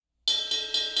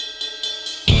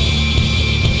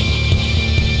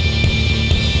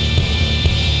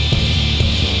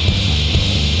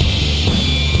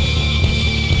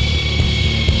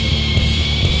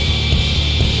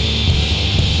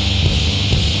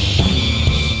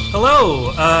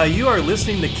Hello, you are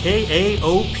listening to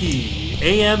KAOP,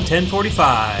 AM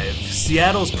 1045,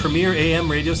 Seattle's premier AM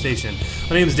radio station.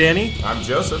 My name is Danny. I'm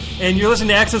Joseph. And you're listening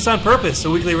to Accents on Purpose, a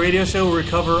weekly radio show where we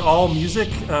cover all music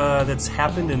that's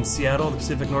happened in Seattle, the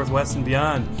Pacific Northwest, and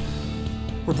beyond.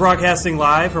 We're broadcasting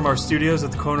live from our studios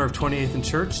at the corner of 28th and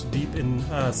Church, deep in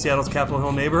Seattle's Capitol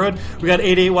Hill neighborhood. We got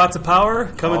 88 watts of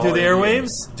power coming through the airwaves.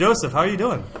 Joseph, how are you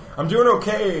doing? I'm doing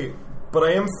okay, but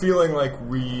I am feeling like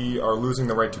we are losing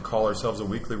the right to call ourselves a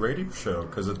weekly radio show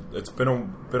because it's been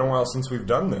a while since we've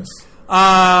done this.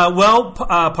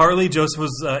 Partly Joseph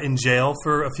was in jail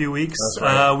for a few weeks. That's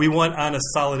right. We went on a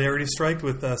solidarity strike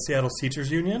with Seattle's Teachers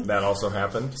Union. That also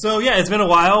happened. So yeah, it's been a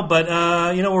while, but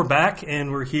we're back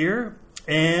and we're here.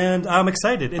 And I'm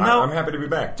excited. And now, I'm happy to be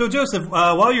back. So, Joseph,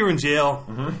 while you were in jail,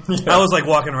 I was like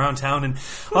walking around town, and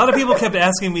a lot of people kept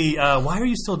asking me, why are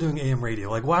you still doing AM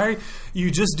radio? Like, why are you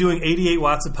just doing 88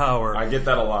 watts of power? I get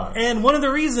that a lot. And one of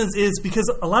the reasons is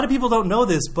because a lot of people don't know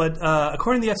this, but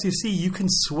according to the FCC, you can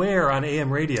swear on AM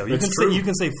radio. You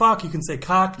can say fuck, you can say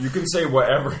cock. You can say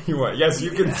whatever you want. Yes, you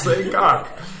can say cock.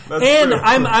 That's and true.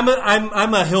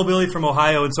 I'm a hillbilly from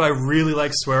Ohio, and so I really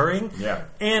like swearing. Yeah.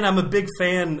 And I'm a big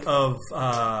fan of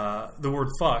the word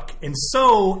fuck. And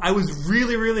so I was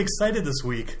really, really excited this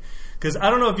week because I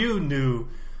don't know if you knew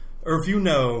or if you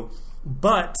know,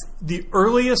 but the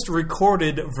earliest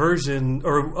recorded version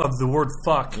of the word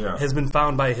fuck has been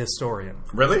found by a historian.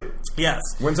 Really? Yes.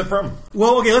 When's it from?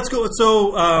 Well, okay, let's go.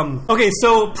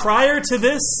 So prior to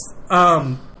this,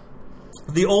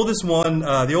 the oldest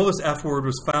F word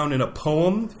was found in a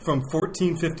poem from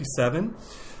 1457.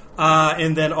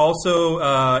 And then also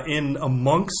in a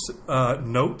monk's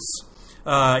notes,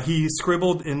 he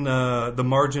scribbled in the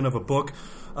margin of a book,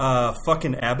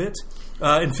 fucking Abbott,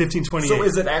 in 1528. So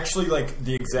is it actually like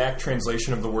the exact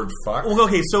translation of the word fuck? Well,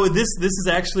 okay, so this is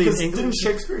actually in English. Didn't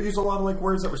Shakespeare use a lot of like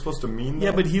words that were supposed to mean that?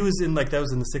 Yeah, but he was in that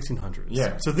was in the 1600s.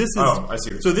 Yeah. So this is I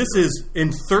see. So this is in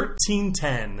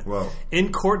 1310. Whoa.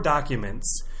 In court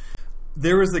documents.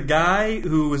 There was a guy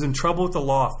who was in trouble with the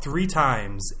law 3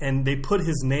 times, and they put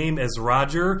his name as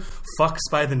Roger Fucks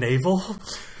by the Navel.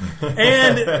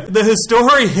 And the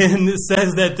historian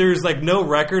says that there's like no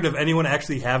record of anyone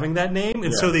actually having that name,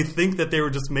 and so they think that they were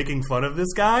just making fun of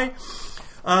this guy.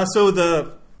 So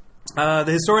the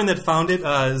historian that found it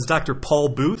is Dr. Paul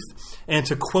Booth, and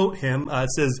to quote him, it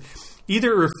says,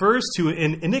 either it refers to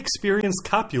an inexperienced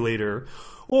copulator,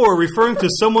 or referring to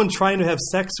someone trying to have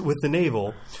sex with the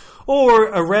navel, or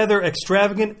a rather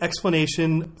extravagant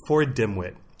explanation for a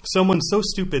dimwit. Someone so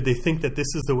stupid they think that this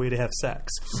is the way to have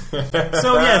sex.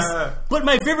 So yes, but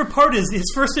my favorite part is his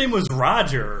first name was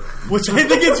Roger, which I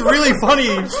think it's really funny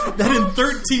that in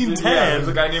 1310... Yeah, there's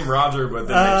a guy named Roger, but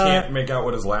then they can't make out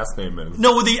what his last name is.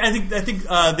 No, I think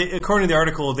according to the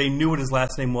article, they knew what his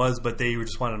last name was, but they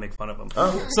just wanted to make fun of him.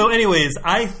 Oh. So anyways,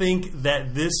 I think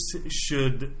that this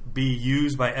should be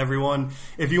used by everyone.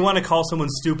 If you want to call someone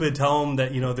stupid, tell them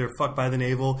that, they're fucked by the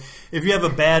navel. If you have a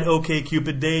bad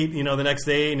OkCupid date, the next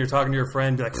day, and you're talking to your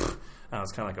friend, be like,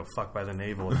 it's kind of like a fuck by the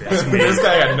navel, if you ask me. This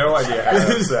guy had no idea how to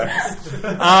have sex.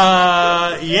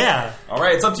 Yeah. All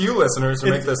right, it's up to you, listeners, to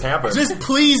make this happen. Just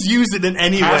please use it in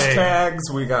any way. Hashtags,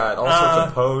 we got all sorts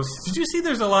of posts. Did you see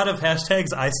there's a lot of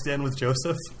hashtags I stand with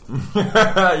Joseph?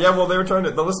 Yeah, well,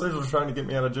 the listeners were trying to get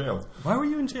me out of jail. Why were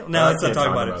you in jail? No, let's not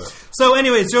talk about it. So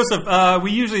anyways, Joseph,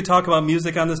 we usually talk about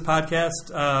music on this podcast.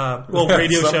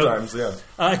 Radio sometimes, show.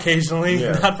 Occasionally,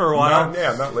 not for a while.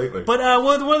 Not lately. But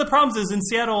one of the problems is in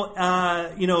Seattle,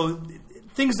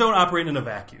 things don't operate in a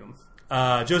vacuum.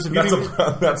 Joseph,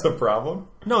 that's a problem?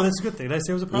 No, that's a good thing. Did I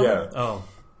say it was a problem? Yeah. Oh.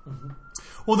 Mm-hmm.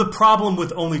 Well, the problem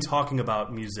with only talking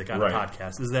about music on a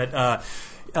podcast is that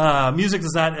music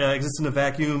does not exist in a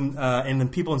vacuum, and the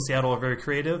people in Seattle are very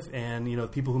creative, and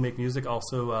people who make music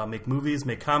also make movies,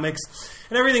 make comics,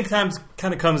 and everything kind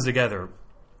of comes together.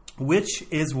 Which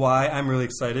is why I'm really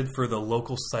excited for the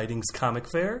Local Sightings Comic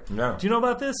Fair. Yeah. Do you know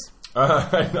about this?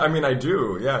 I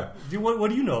do, yeah.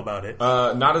 What do you know about it?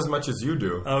 Not as much as you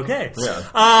do. Okay. Yeah.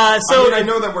 I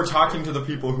know that we're talking to the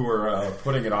people who are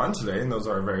putting it on today, and those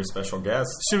are our very special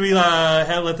guests. Should we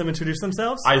let them introduce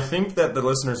themselves? I think that the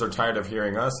listeners are tired of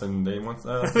hearing us, and they want...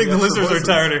 I think the listeners are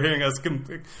tired of hearing us,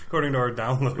 according to our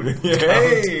download.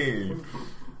 Hey!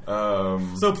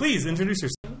 So please, introduce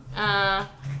yourself.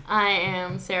 I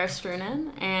am Sarah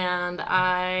Strunen, and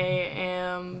I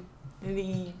am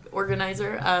the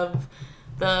organizer of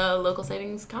the Local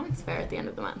Sightings Comics Fair at the end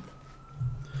of the month.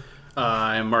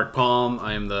 I'm Mark Palm.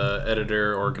 I am the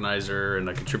editor, organizer, and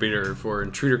a contributor for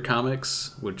Intruder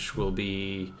Comics, which will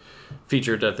be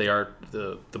featured at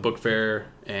the book fair,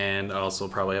 and I also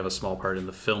probably have a small part in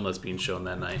the film that's being shown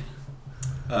that night.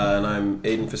 And I'm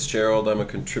Aiden Fitzgerald. I'm a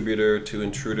contributor to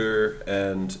Intruder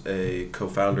and a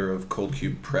co-founder of Cold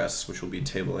Cube Press, which will be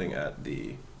tabling at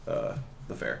the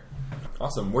fair.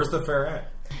 Awesome. Where's the fair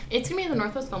at? It's going to be at the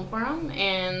Northwest Film Forum.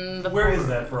 And Where is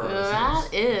that for our listeners? That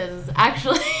is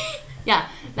actually, yeah,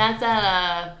 that's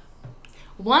at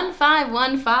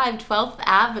 1515 12th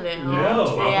Avenue. No,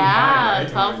 12th and yeah, Pine,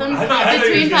 right? 12th and I thought Pine, you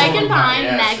between said Pike and 12th and Pine. Pine,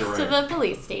 Yes, next you're to right. the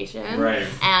police station. Right.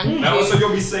 And Now, so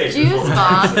you'll be safe. juice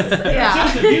box.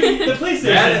 Yeah. The police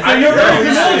station. I You're know very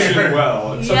the familiar. station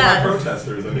well. And some Yes. of my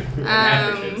protesters and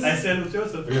advocates. I stand with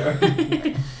Joseph.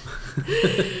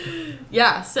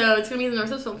 Yeah, so it's going to be in the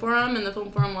Northwest Film Forum in the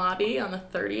Film Forum lobby on the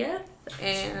 30th.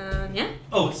 And yeah.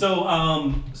 Oh, so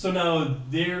now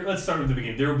let's start with the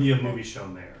beginning. There will be a movie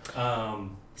shown there.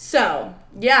 So,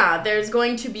 yeah, there's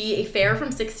going to be a fair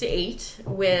from 6 to 8,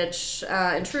 which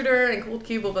Intruder and Cold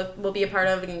Cube will be a part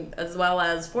of, as well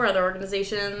as 4 other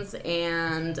organizations.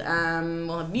 And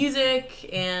we'll have music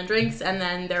and drinks, and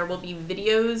then there will be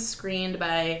videos screened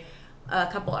by a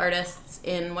couple artists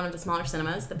in one of the smaller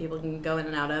cinemas that people can go in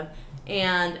and out of.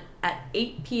 And at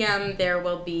 8 p.m., there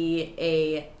will be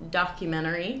a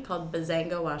documentary called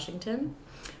Bazango, Washington,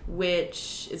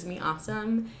 which is going to be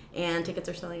awesome. And tickets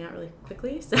are selling out really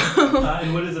quickly. So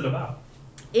And what is it about?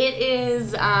 it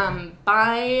is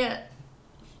by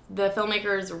the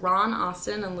filmmakers Ron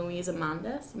Austin and Luis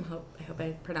Amandes. I hope I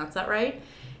pronounced that right.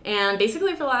 And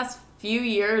basically for the last few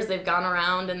years, they've gone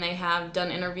around and they have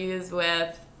done interviews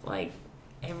with like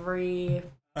every...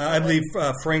 I believe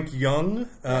Frank Young,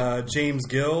 James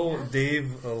Gill,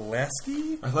 Dave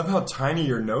Lasky. I love how tiny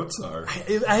your notes are.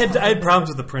 I had problems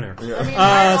with the printer. I mean,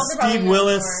 mine also probably Steve knows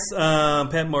Willis, more.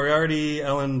 Pat Moriarty,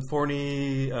 Ellen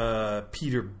Forney,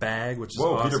 Peter Bagg, which is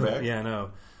Whoa, awesome. Peter Bagg. Yeah, I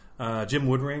know. Jim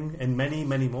Woodring, and many,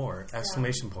 many more.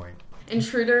 Exclamation point.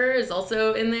 Intruder is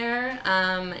also in there,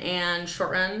 and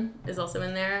Short Run is also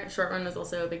in there. Short Run was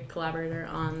also a big collaborator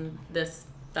on this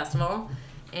festival.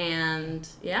 And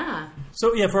yeah.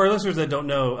 So, yeah, for our listeners that don't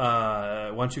know,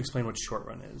 why don't you explain what Short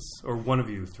Run is? Or one of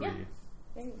you three. Yeah.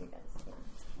 There you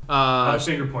go.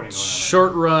 Finger pointing going on.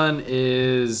 Short Run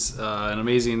is an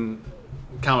amazing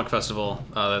comic festival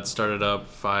that started up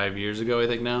 5 years ago, I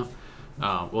think now.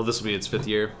 Well, this will be its 5th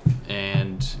year.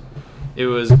 And it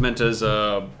was meant as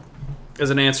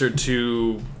an answer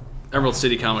to Emerald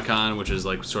City Comic Con, which is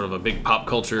like sort of a big pop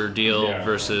culture deal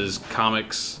versus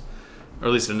comics, or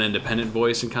at least an independent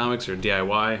voice in comics or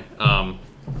DIY. And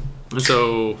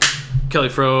so Kelly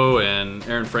Froh and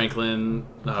Aaron Franklin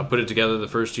put it together the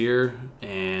first year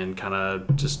and kind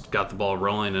of just got the ball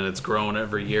rolling, and it's grown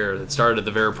every year. It started at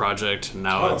the Vera Project, and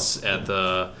now it's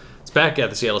back at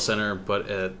the Seattle Center, but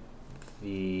at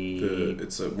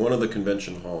It's one of the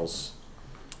convention halls.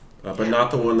 But not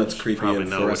the one that's creepy probably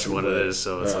and know which fluorescent one it blue. is,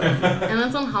 so it's like... And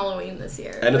it's on Halloween this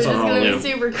year. And it's which on is going to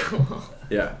Halloween. be super cool.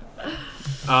 Yeah.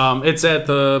 It's at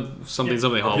the something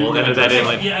hall. We'll edit that in.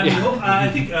 Like, I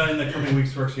think in the coming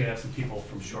weeks we're actually going to have some people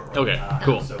from Short Run. Okay,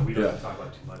 cool. So we don't have to talk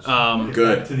about too much.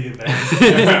 Good. Back to the event.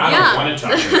 I Yeah. don't want to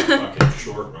talk about fucking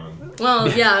Short Run.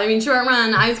 Well, yeah, I mean, Short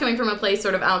Run, I was coming from a place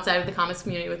sort of outside of the comics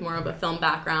community with more of a film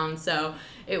background, so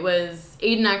it was,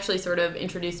 Aiden actually sort of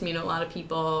introduced me to a lot of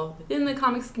people within the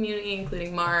comics community,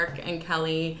 including Mark and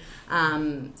Kelly,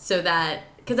 so that,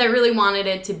 because I really wanted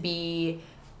it to be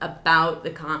about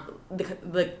the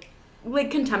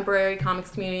contemporary comics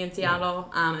community in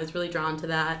Seattle. I was really drawn to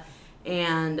that,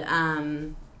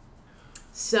 and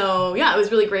so yeah, it was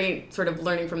really great sort of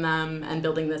learning from them and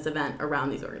building this event around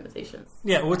these organizations.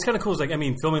 Yeah, what's kind of cool is like, I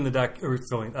mean, showing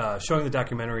the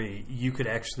documentary, you could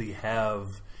actually have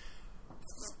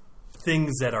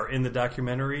things that are in the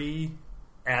documentary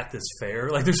at this fair.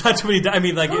 Like, there's not too many. I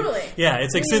mean, like, Totally.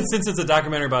 It's like since it's a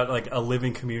documentary about like a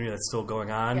living community that's still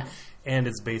going on. Yeah. And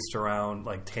it's based around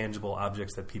like tangible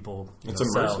objects that people It's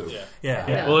sell. immersive.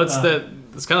 Yeah. Well, it's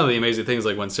kind of the amazing things.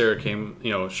 Like when Sarah came,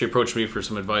 she approached me for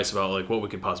some advice about like what we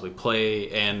could possibly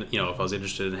play, and if I was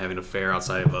interested in having a fair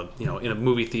outside of in a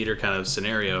movie theater kind of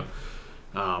scenario.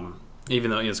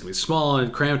 Even though it's gonna be small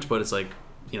and cramped, but it's like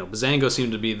Bazango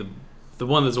seemed to be the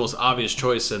one that's the most obvious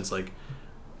choice, since like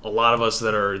a lot of us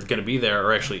that are going to be there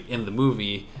are actually in the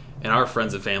movie. And our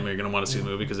friends and family are going to want to see the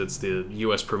movie because it's the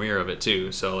U.S. premiere of it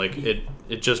too. So like it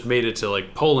just made it to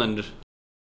like Poland.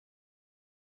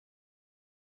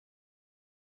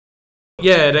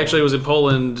 Yeah, it actually was in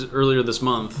Poland earlier this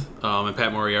month. And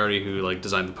Pat Moriarty, who like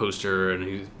designed the poster and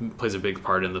he plays a big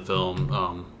part in the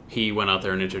film, he went out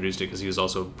there and introduced it because he was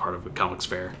also part of a comics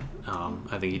fair.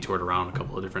 I think he toured around a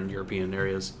couple of different European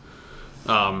areas.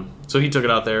 So he took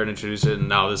it out there and introduced it, and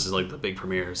now this is like the big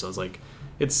premiere. So it's like.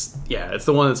 It's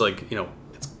the one that's like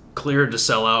it's cleared to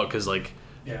sell out because like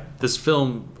this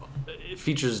film,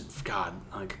 features, God,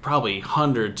 like probably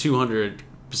 100, 200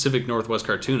 Pacific Northwest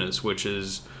cartoonists, which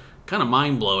is kind of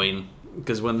mind-blowing.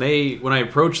 Because when I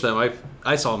approached them,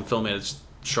 I saw them filming at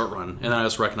Short Run, and then I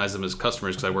also recognized them as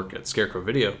customers because I work at Scarecrow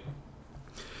Video.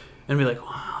 And be like,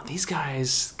 wow, these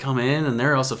guys come in and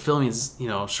they're also filming,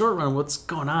 Short Run. What's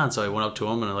going on? So I went up to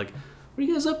them and I'm like, what are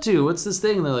you guys up to? What's this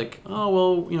thing? And they're like, oh,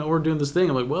 well, we're doing this thing.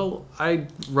 I'm like, well, I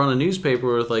run a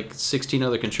newspaper with like 16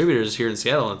 other contributors here in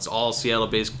Seattle, and it's all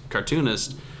Seattle-based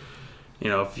cartoonists.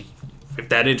 If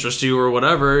that interests you or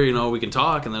whatever, we can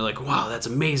talk. And they're like, wow, that's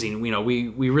amazing. We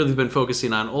really have been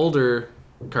focusing on older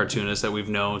cartoonists that we've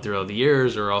known throughout the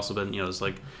years, or also been, it's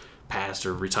like passed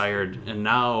or retired. And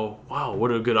now, wow,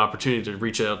 what a good opportunity to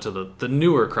reach out to the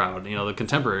newer crowd, the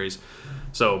contemporaries.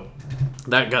 So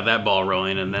that got that ball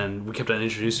rolling, and then we kept on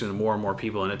introducing them to more and more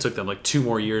people, and it took them like 2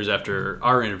 more years after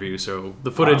our interview. So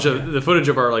the footage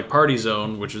of our like party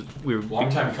zone, which is long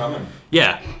time coming.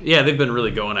 Yeah, they've been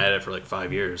really going at it for like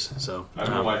 5 years. So I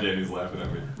don't know why Danny's laughing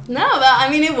at me. No,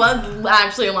 it was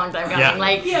actually a long time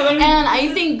coming. Yeah. And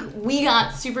I think we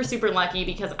got super, super lucky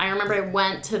because I remember I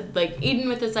went to like Aiden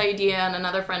with this idea and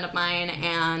another friend of mine,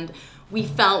 and we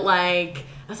felt like,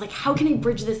 I was like, how can I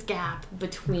bridge this gap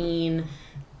between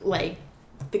like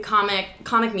the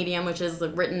comic medium, which is the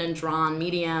written and drawn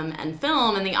medium, and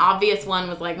film? And the obvious one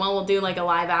was like, well, we'll do like a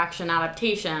live action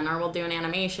adaptation, or we'll do an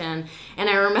animation. And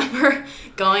I remember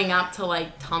going up to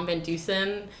like Tom Van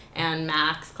Dusen and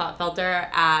Max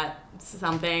Klotfelter at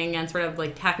something and sort of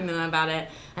like talking to them about it,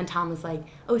 and Tom was like,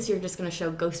 oh, so you're just gonna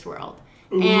show Ghost World?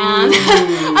 And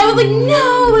I was like,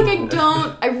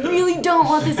 no, I really don't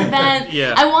want this event.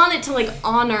 Yeah. I want it to like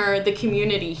honor the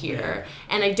community here.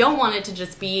 And I don't want it to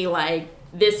just be like,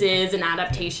 this is an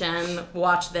adaptation,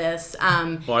 watch this.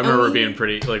 Well, I remember being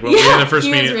pretty, like, when we had the first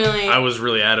meeting, really, I was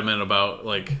really adamant about,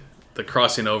 like, the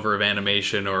crossing over of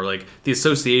animation, or, like, the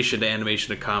association to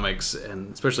animation to comics,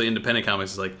 and especially independent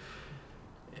comics, is, like,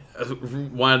 I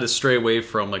wanted to stray away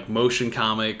from, like, motion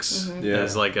comics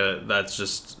as, like, that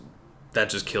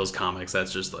just kills comics.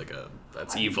 That's just, like,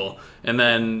 that's evil. And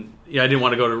then, I didn't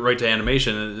want to go right to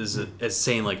animation as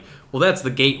saying, like, well, that's the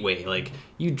gateway. Like,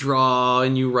 you draw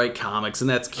and you write comics, and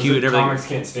that's cute. And everything. Comics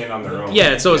can't stand on their own.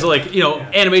 Yeah, so it's like,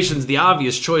 animation's the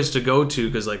obvious choice to go to,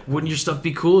 because, like, wouldn't your stuff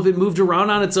be cool if it moved around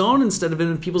on its own instead of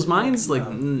in people's minds? Like,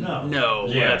 no.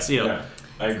 Yeah, That's, yeah.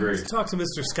 I agree. Talk to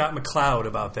Mr. Scott McCloud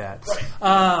about that.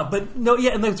 But no,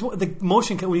 yeah, and the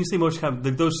motion. When you say motion,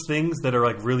 those things that are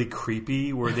like really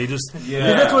creepy, where they just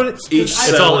that's what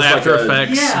it's all After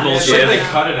Effects. It's like they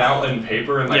cut it out in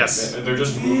paper and like they're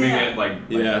just moving it like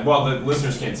well, the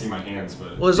listeners can't see my hands,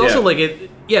 but there's also like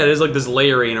there's like this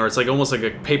layering, or it's like almost like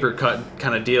a paper cut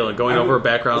kind of deal, and going over a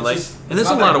background, like, and there's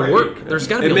a lot of work. There's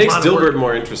got to be a lot of work. It makes Dilbert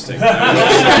more interesting.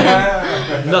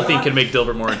 Nothing can make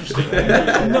Dilbert more interesting.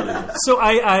 So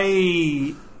I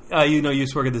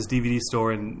used to work at this DVD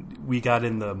store, and we got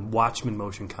in the Watchmen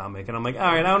motion comic, and I'm like, all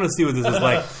right, I want to see what this is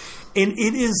like. And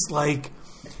it is like,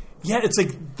 it's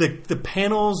like the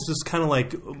panels just kind of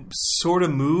like sort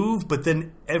of move, but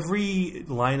then every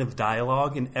line of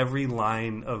dialogue and every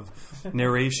line of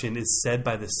narration is said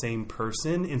by the same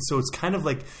person, and so it's kind of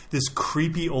like this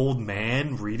creepy old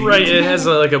man reading. Right, it has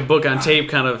like a book on tape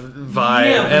kind of vibe,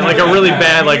 and like a really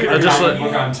bad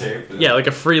book on tape. Yeah, like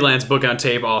a freelance book on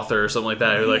tape author or something like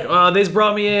that. You're like, oh, they just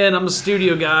brought me in. I'm a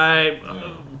studio guy.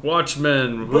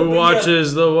 Watchmen. Who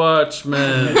watches the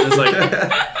Watchmen? It's like.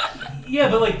 Yeah,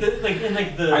 but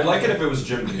the I'd like it if it was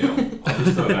Jim Dale. I'll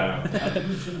just throw that out.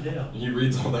 Who's Jim Dale? He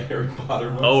reads all the Harry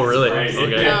Potter books. Oh, really? Right.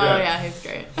 Okay. Oh, yeah, he's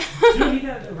great. Did he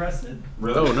get arrested?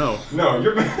 Really? Oh, no. No,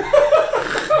 you're...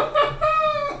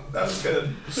 That was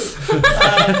good.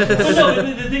 But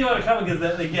no, the thing about a comic is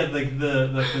that, again, like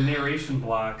the narration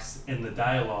blocks and the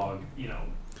dialogue,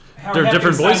 they're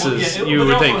different voices, you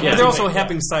would think. They're also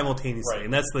happening simultaneously, right.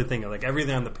 And that's the thing. Like,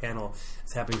 everything on the panel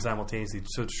is happening simultaneously,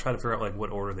 so to try to figure out like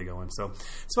what order they go in. So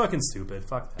it's fucking stupid.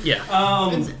 Fuck that. Yeah.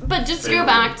 But just to go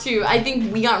back to, I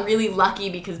think we got really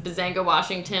lucky because Bazanga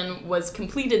Washington was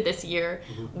completed this year,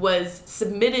 was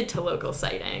submitted to local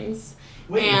sightings.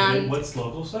 Wait, what's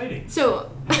local sightings?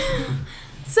 So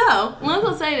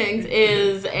Local Sightings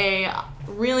is a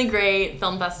really great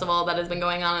film festival that has been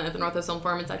going on at the Northwest Film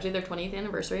Forum. It's actually their 20th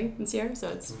anniversary this year, so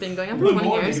it's been going on for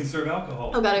 20 years. They can serve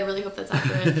alcohol. Oh god, I really hope that's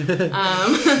accurate.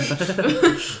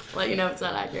 Let you know if it's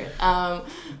not accurate.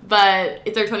 But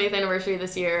it's our 20th anniversary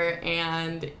this year,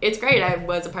 and it's great. I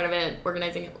was a part of it,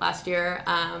 organizing it last year,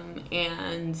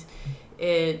 and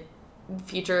it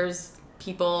features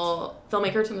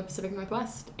filmmakers from the Pacific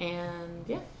Northwest, and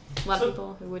a lot of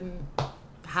people who wouldn't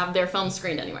have their film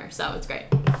screened anywhere, so it's great.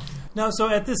 Now, so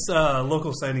at this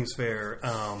local sightings fair,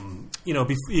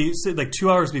 you said like 2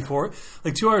 hours before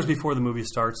the movie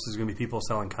starts, there's going to be people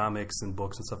selling comics and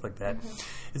books and stuff like that.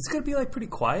 It's going to be like pretty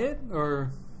quiet,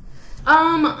 or?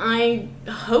 I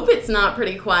hope it's not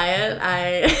pretty quiet.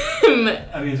 Is there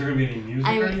going to be any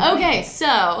music? Okay,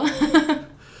 so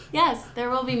yes, there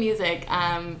will be music.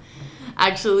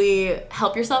 Actually,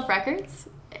 Help Yourself Records,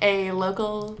 a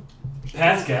local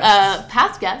past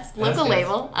guest, local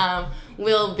label,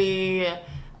 will be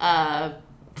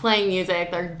playing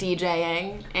music. They're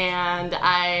DJing, and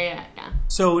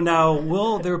So now,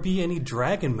 will there be any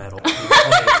dragon metal?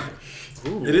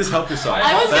 It is Help Yourself.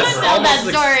 I was going to tell that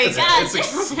story. It's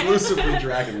exclusively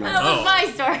Dragon Metal. That was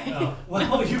my story. Oh.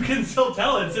 Well, you can still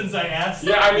tell it since I asked.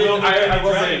 Yeah, I mean, I dragon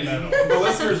wasn't. metal. The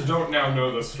listeners don't now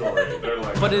know the story. They're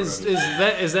like, But is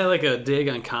that like a dig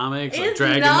on comics, like It's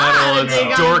Dragon not Metal a and dig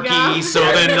on dorky? comics. So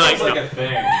then it's like like a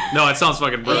thing. no, it sounds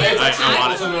fucking brilliant. It's I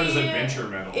want also it. known as adventure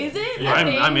metal. Is it? Yeah.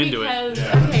 I'm into it. because,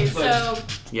 Yeah. Okay, It's like- so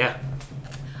Yeah.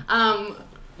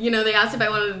 they asked if I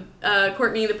wanted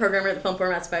Courtney, the programmer at the Film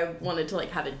Forum, asked if I wanted to like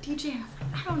have a DJ. And I was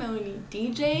like, I don't know any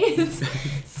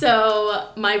DJs. So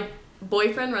my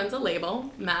boyfriend runs a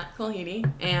label, Matt Colhidi,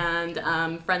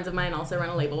 and friends of mine also run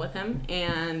a label with him.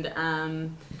 And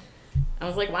I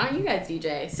was like, why don't you guys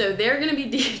DJ? So they're gonna be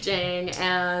DJing,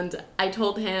 and I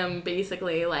told him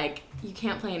basically like, you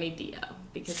can't play any Dio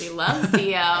because he loves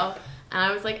Dio. And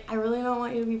I was like, I really don't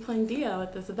want you to be playing Dio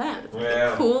at this event. It's like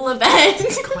Yeah. a cool event.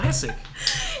 Classic.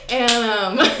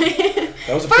 And was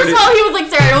a first pretty- of all, he was like,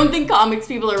 "Sir, I don't think comics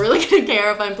people are really gonna care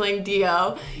if I'm playing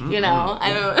Dio." You know,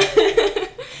 I don't.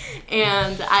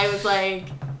 And I was like,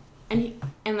 and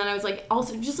then I was like,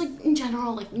 also just like in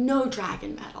general, like no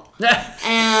dragon metal.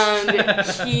 And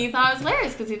he thought it was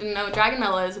hilarious because he didn't know what dragon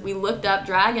metal is. We looked up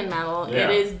dragon metal. Yeah.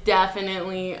 It is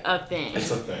definitely a thing.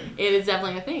 It's a thing. It is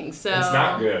definitely a thing. So It's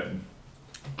not good.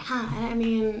 I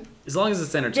mean, As long as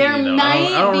it's entertaining, There though.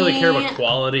 I don't really care might about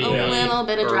quality. a little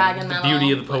bit of or dragon the metal.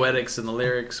 beauty of the poetics and the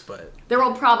lyrics, but there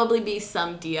will probably be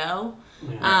some Dio.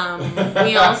 We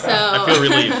also I feel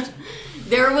relieved.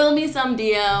 There will be some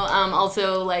Dio.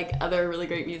 Also, like other really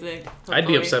great music. I'd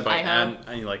be hopefully, upset by I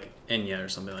hope. like Enya or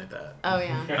something like that. Oh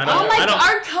yeah. I don't- Oh my I don't-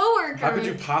 god, our coworker. How could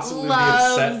you possibly be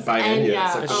loves upset by Enya?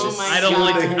 It's like, oh it's my just- I don't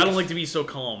god. like to be so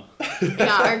calm.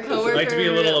 Yeah, our coworker. I like to be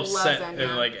a little loves upset Enya.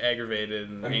 and like aggravated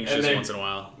and And anxious they- once in a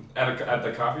while. At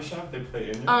the coffee shop, they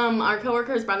play Enya. Our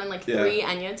coworkers brought in like Yeah. 3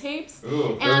 Enya tapes.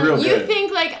 Ooh. And real you good.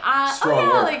 think like, Strong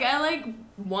work. like I like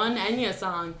one Enya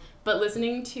song, but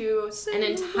listening to an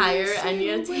entire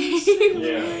Enya tape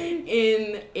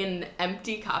Yeah. in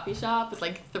empty coffee shop with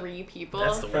like 3 people.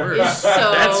 That's the is worst. so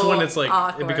That's when it's like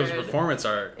awkward. it becomes performance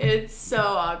art. It's so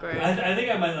awkward. I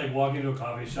think I might like walk into a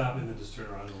coffee shop and then just turn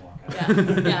around and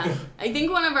walk out. Yeah. I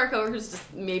think one of our coworkers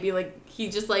just maybe like he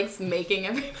just likes making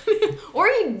everybody, or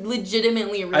he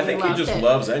legitimately really I think he loves just it.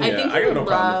 loves Enya. I think I he got no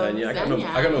problem with loves Enya. I got no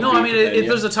Enya. No, I mean beef with Enya.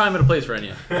 there's a time and a place for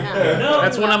Enya. Yeah. No,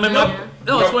 That's when I'm in my Yeah.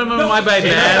 that's when I'm in my bad Dad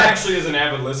dad. actually is an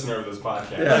avid listener of this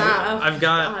podcast. Yeah. I've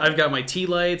got my tea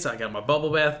lights. I got my bubble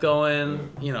bath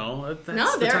going. You know, that's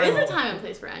No, the there is a I'll- time and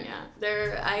place for Enya.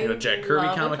 You got a Jack Kirby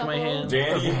love a comic in my couple- hand.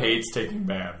 Danny hates taking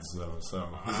baths though, so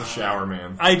he's a shower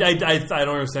man. I don't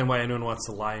understand why anyone wants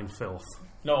to lie in filth.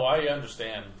 No, I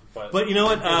understand, But you know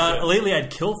what? Lately, I'd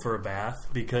kill for a bath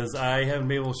because I haven't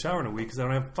been able to shower in a week because I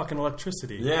don't have fucking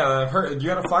electricity. Yeah, I've heard you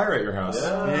got a fire at your house.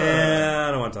 Yeah,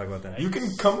 I don't want to talk about that. You can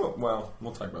come. Well,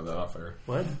 we'll talk about that off air.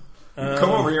 What?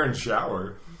 Come over here and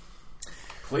shower.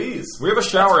 Please. We have a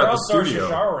shower at the studio.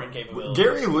 showering capability.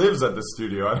 Gary lives at the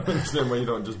studio. I don't understand why you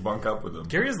don't just bunk up with him.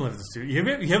 Gary doesn't live in the studio.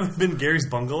 You haven't been to Gary's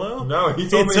bungalow? No, he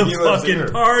told It's me a he lives fucking here.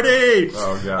 party.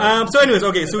 Oh, God. So, anyways,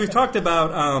 okay. So we've talked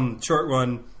about short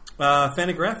run.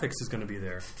 Fantagraphics is going to be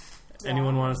there.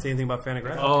 Anyone want to say anything about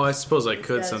Fantagraphics? Oh, I suppose I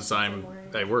could guys since should I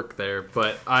say work there,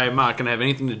 but I'm not going to have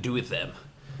anything to do with them.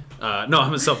 No,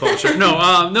 I'm a self-publisher.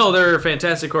 No, they're a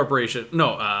fantastic corporation.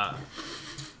 No,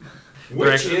 Which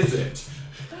actually- is it?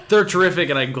 they're terrific,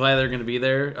 and I'm glad they're going to be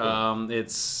there.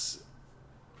 It's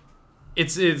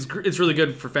really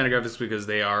good for Fantagraphics because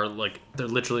they're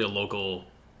literally a local,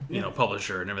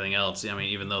 publisher and everything else. I mean,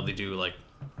 even though they do like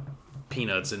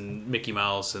Peanuts and Mickey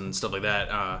Mouse and stuff like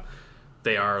that,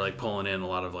 they are like pulling in a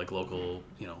lot of like local,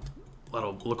 a lot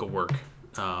of local work.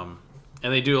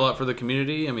 And they do a lot for the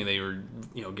community. I mean, they were,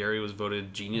 Gary was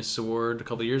voted Genius Award a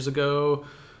couple of years ago,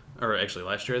 or actually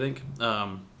last year, I think.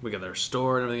 We got their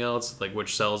store and everything else,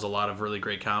 which sells a lot of really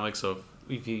great comics. So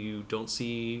if you don't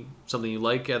see something you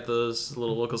like at this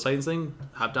little local sightings thing,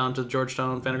 hop down to the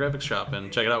Georgetown Fantagraphics shop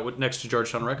and check it out next to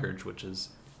Georgetown Records, which is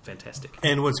fantastic.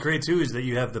 And what's great too is that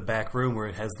you have the back room where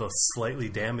it has the slightly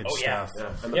damaged stuff.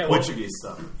 And the Portuguese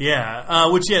stuff. The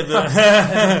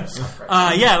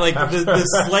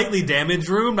slightly damaged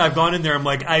room. I've gone in there.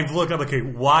 I've looked up. Okay,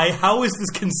 why? How is this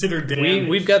considered damaged?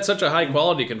 We've got such a high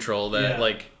quality control that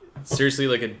like seriously,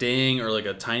 like a ding or like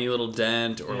a tiny little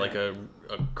dent or like a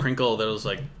crinkle that was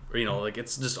like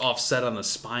it's just offset on the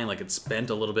spine, like it's bent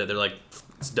a little bit. They're like,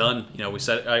 it's done. We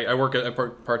said I work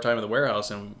part time in the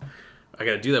warehouse and I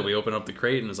got to do that. We open up the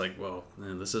crate and it's like, well,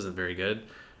 man, this isn't very good.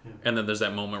 And then there's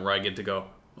that moment where I get to go,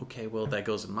 okay, well, that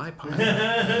goes in my pile.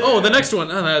 Oh, the next one,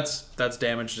 that's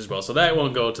damaged as well, so that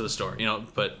won't go to the store.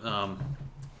 But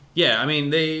I mean,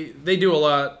 they do a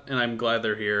lot, and I'm glad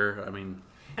they're here. I remember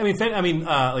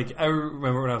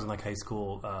when I was in high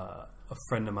school, a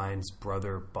friend of mine's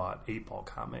brother bought 8-Ball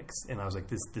comics, and I was like,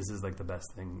 this is like the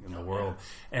best thing in the world.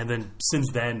 And then since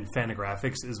then,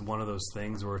 Fantagraphics is one of those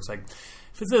things where it's like,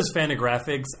 if it says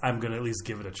Fantagraphics, I'm gonna at least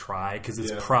give it a try because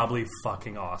it's probably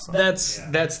fucking awesome.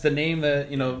 That's the name that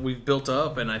we've built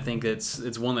up, and I think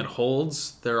it's one that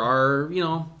holds. There are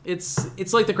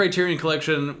it's like the Criterion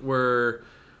Collection where.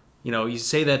 You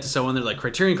say that to someone, they're like,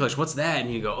 Criterion Collection, what's that?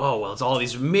 And you go, oh, well, it's all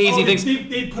these amazing things.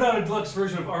 They put out a deluxe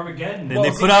version of Armageddon. And they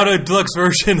put out a deluxe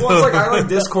version of... Well, it's I like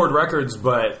Discord Records,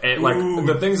 but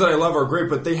the things that I love are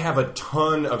great, but they have a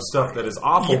ton of stuff that is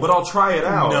awful, but I'll try it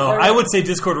out. No, I would say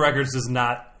Discord Records does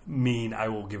not mean I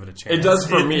will give it a chance. It does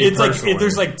for me. It's personally.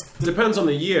 There's depends on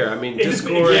the year. I mean,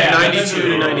 Discord 92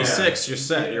 to 96, you're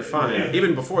set, you're fine. Yeah.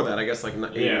 Even before that, I guess 80.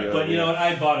 But you know what?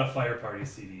 I bought a Fire Party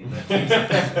CD. I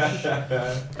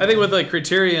think with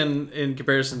Criterion in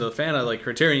comparison to the Fanta,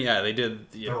 Criterion, they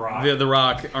did the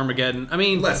Rock, Armageddon. I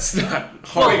mean, let's not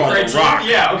harp on the Rock.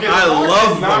 Yeah, okay. I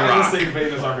love the not Rock. in the same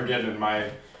vein as Armageddon.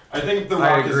 I think The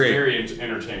Rock is very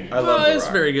entertaining. I love The it's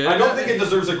Rock. very good. I don't think it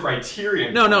deserves a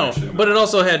Criterion. No, but it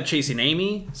also had Chasing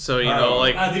Amy, so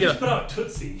they just put out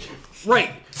Tootsie.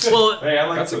 Right. Well, hey, I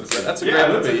like Tootsie. That's a great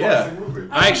movie. Yeah. Movie.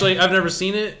 I've never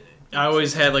seen it. I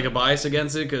always had a bias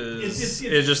against it because it's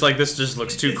just this just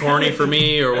looks too corny for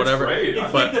me or whatever. Great.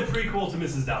 It's like the prequel to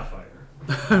Mrs. Doubtfire.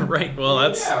 Right. Well,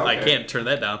 I can't turn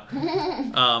that down.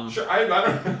 Sure,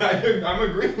 I'm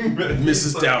agreeing with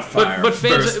Mrs. Doubtfire. But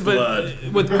fans,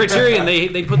 with Criterion,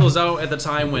 they put those out at the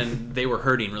time when they were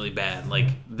hurting really bad.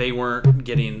 They weren't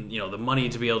getting the money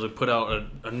to be able to put out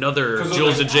another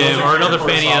Jules and Jim or another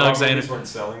Fanny Alexander.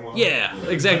 Well. Yeah,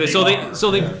 exactly. So they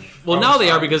now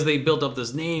they are because they built up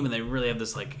this name and they really have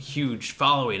this huge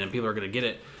following and people are going to get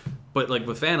it. But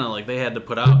with Fanta, they had to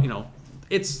put out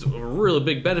it's a really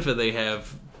big benefit they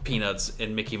have Peanuts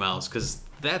and Mickey Mouse because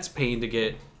that's paying to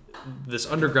get this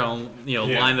underground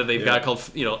line that they've got called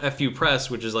FU Press,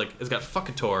 which is it's got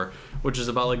Fuckator, which is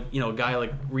about a guy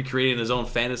recreating his own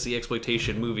fantasy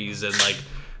exploitation movies and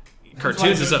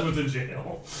cartoons and stuff. Was in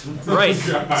jail. Right.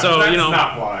 So that's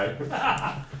not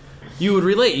why. You would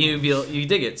relate. You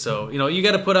dig it. So you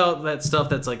got to put out that stuff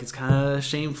that's it's kind of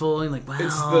shameful and wow.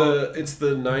 It's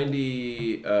the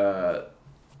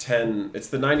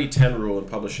 90-10 rule in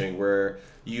publishing where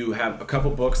you have a couple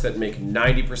books that make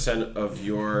 90% of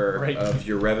your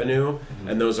revenue,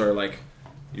 and those are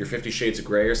your 50 Shades of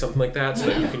Grey or something like that, so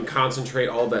that you can concentrate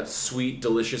all that sweet,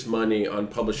 delicious money on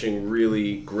publishing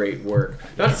really great work.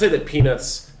 Not to say that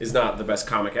Peanuts is not the best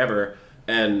comic ever,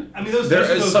 and those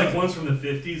ones from the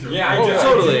 50s.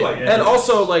 Totally. And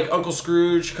also Uncle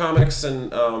Scrooge comics,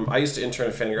 and I used to intern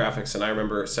at Fantagraphics, and I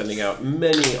remember sending out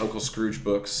many Uncle Scrooge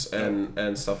books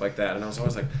and stuff like that, and I was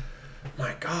always like,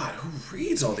 my God, who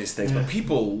reads all these things? But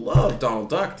people love Donald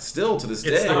Duck still to this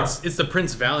day. It's the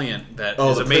Prince Valiant that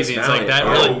is amazing. Prince It's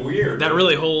Valiant. Weird. That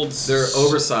really holds. They're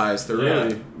oversized.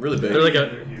 They're really big.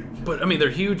 They're huge. But they're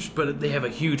huge. But they have a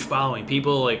huge following.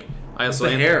 People I also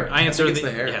the hair. I answer it's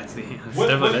the hair. Yeah, it's the What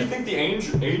do you think the age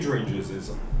ranges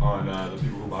is on the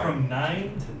people who buy from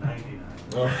 9 to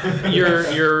 99?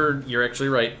 You're actually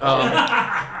right.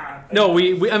 No,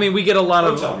 we get a lot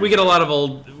of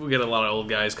old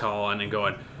guys calling and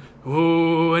going,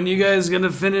 "Ooh, and you guys gonna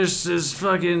finish this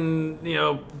fucking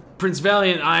Prince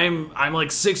Valiant? I'm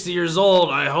 60 years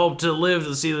old. I hope to live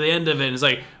to see the end of it." And it's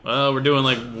well, we're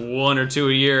doing 1 or 2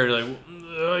 a year.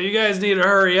 You guys need to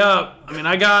hurry up. I mean,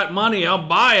 I got money. I'll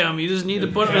buy them. You just need to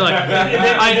put them.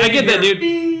 I get that, dude.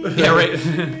 Yeah, right.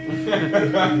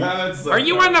 Are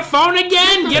you on the phone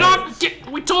again? Get off.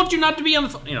 We told you not to be on the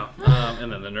phone.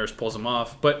 And then the nurse pulls him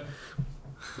off. But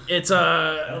it's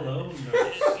hello.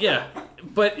 Yeah,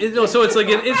 but so it's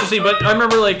interesting. But I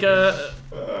remember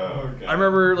I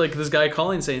remember this guy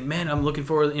calling saying, "Man, I'm looking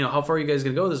forward. How far are you guys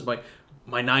gonna go with this?"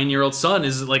 my 9-year-old son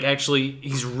is like actually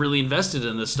he's really invested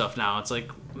in this stuff now. It's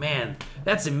like, man,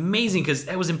 that's amazing because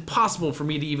that was impossible for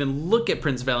me to even look at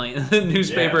Prince Valiant in the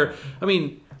newspaper. Yeah. I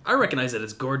mean, I recognize that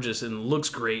it's gorgeous and looks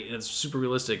great and it's super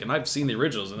realistic, and I've seen the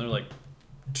originals and they're like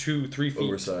 2-3 feet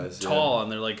Oversized, tall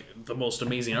and they're like the most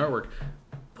amazing artwork.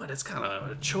 But it's kind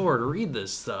of a chore to read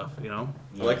this stuff, you know.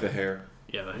 I like the hair.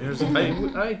 Yeah,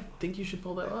 I think you should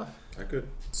pull that off. I could.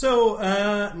 So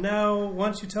now, why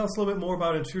don't you tell us a little bit more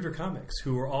about Intruder Comics,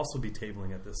 who will also be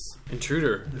tabling at this?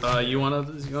 Intruder, you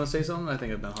wanna say something? I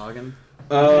think I've been hogging.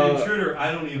 Intruder,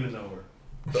 I don't even know her.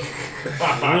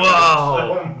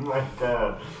 Whoa! Oh my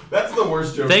god, that's the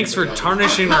worst joke. Thanks for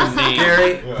tarnishing our name,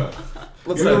 Gary. Yeah.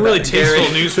 You're a really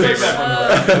tasteful newspaper.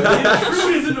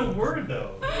 Intrude isn't a word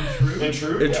though.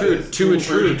 Intrude. Intrude. Intrude. To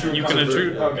intrude. You can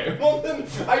intrude. Okay. Well then,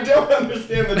 I don't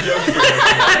understand the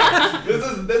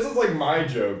joke. This is like my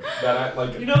joke that I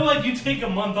like. You know what? You take a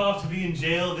month off to be in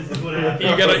jail. This is what happens.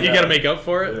 You gotta make up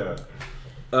for it.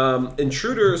 Yeah.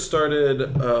 Intruder started,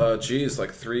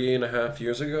 like 3.5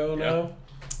 years ago now.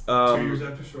 2 years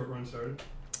after Short Run started.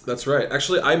 That's right.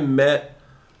 Actually, I met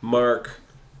Mark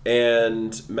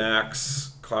and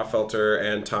Max Klopfelter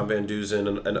and Tom Van Dusen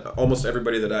and almost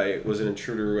everybody that I was an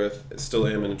Intruder with, still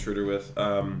am an Intruder with,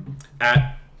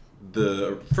 at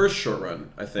the first Short Run,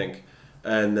 I think.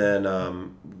 And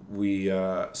then we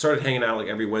started hanging out like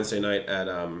every Wednesday night at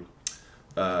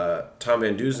Tom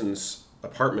Van Dusen's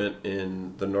apartment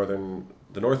in the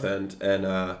North End,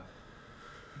 and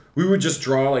we would just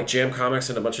draw like jam comics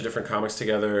and a bunch of different comics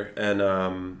together, and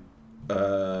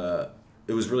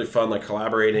it was really fun, like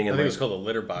collaborating. And I think it was like, called the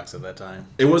Litter Box at that time.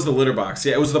 it was the Litter Box.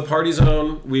 Yeah, it was the Party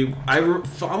Zone. I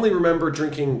fondly remember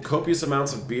drinking copious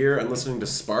amounts of beer and listening to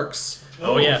Sparks.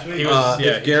 Oh yeah, sweet. he was.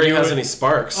 If Gary he has would- any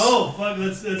Sparks. Oh fuck!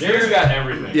 Let's Gary's got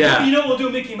everything. Yeah. You know what? We'll do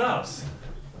a Mickey Mouse.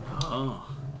 Oh.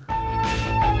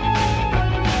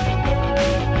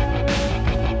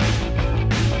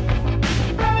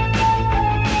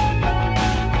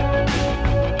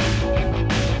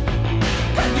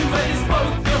 Can you raise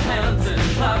both your hands and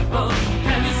clap them?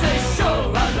 Can you say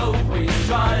sure I'll always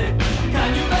try? Can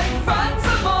you make friends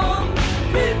among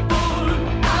people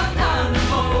and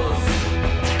animals?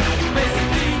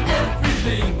 Basically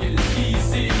everything is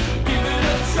easy. Give it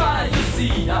a try, you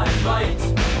see I'm right.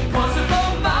 'Cause if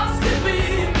a mouse can be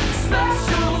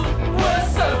special, well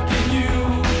so can you.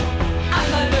 And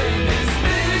my name is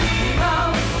Mickey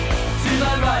Mouse. To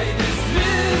my right is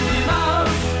Minnie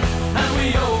Mouse. And we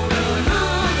own a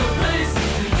little place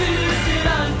in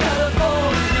Disneyland,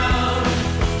 California.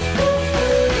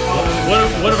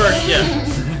 One of our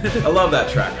I love that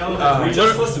track. We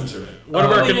just listened to it. one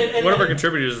of and- our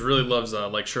contributors really loves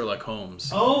like Sherlock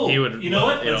Holmes. Oh, he would. you know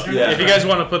what? Let's hear that If you guys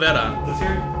want to put that on, Let's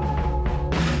hear it.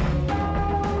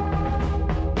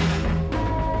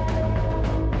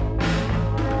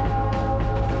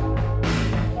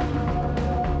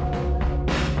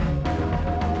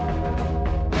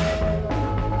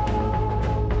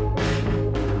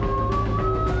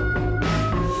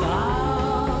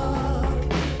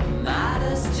 Fog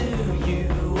matters to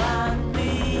you and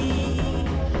me,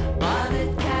 but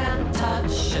it can't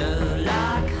touch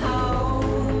Sherlock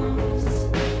Holmes.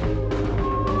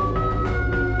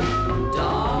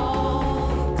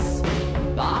 Dogs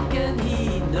bark and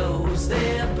he knows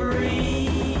their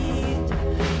breed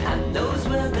and knows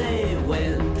where they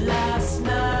went last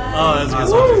night. Oh, that's a good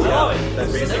song.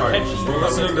 That bass part. We're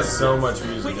listening to so much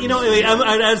music. You know,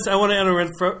 I want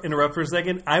to interrupt for a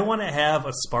second. I want to have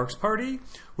a Sparks party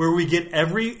where we get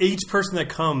each person that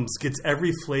comes gets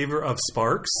every flavor of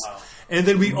Sparks, and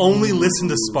then we only listen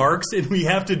to Sparks, and we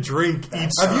have to drink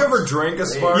each. Have you ever drank a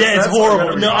Spark? Yeah, it's That's horrible.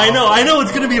 gonna be No, awful. I know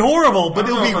it's going to be horrible, but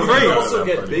it'll be I don't know if I'm great. gonna You also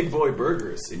Yeah. get Big Boy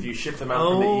burgers if you ship them out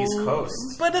from the East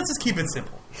Coast. But let's just keep it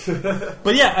simple.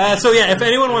 But yeah, if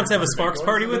anyone wants to have a Sparks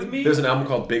party with me, There's an album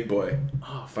called Big Boy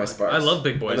by Sparks. I love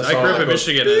Big Boys. And a I song grew up that in goes,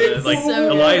 Michigan, "Big and like Boy."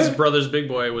 So Elias good. Brothers Big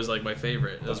Boy was like my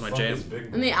favorite. That was my jam.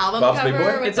 And the album Bob's Big cover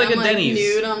Boy? with It's like them, a Denny's.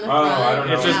 nude on the Oh, front. I don't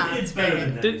know. It's just- Yeah. It's better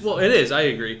than that. Well, it is. I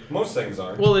agree. Most things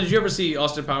are. Well, did you ever see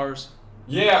Austin Powers?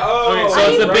 Yeah. Oh. Okay, so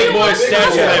it's the right, Big Boy right,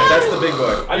 statue. Yeah, that's the Big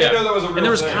Boy. I didn't know that was a real And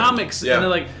there was thing. comics, Yeah. and they're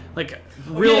like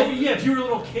Real, real. if you were a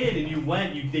little kid and you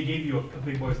went, they gave you a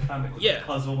Big Boys comic with Yeah. a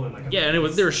puzzle and like a Yeah, and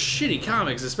they were shitty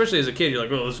comics, especially as a kid. You're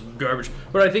like, oh, this is garbage.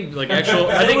 But I think like actual,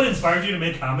 Is I that think what inspired you to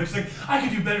make comics? Like, I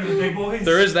could do better than Big Boys.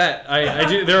 there is that. I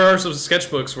do. There are some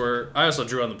sketchbooks where I also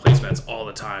drew on the placemats all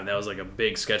the time. That was like a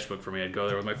big sketchbook for me. I'd go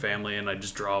there with my family and I'd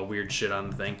just draw weird shit on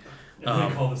the thing.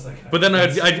 And they call this like. But then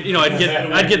I'd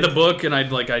get the book and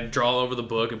I'd draw all over the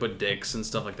book and put dicks and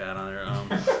stuff like that on there.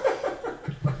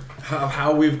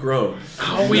 How we've grown.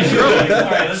 How we grown.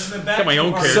 Got my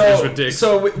own characters with dicks.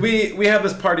 So we have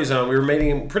this party zone. We were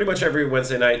meeting pretty much every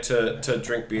Wednesday night to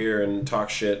drink beer and talk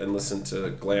shit and listen to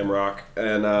glam rock.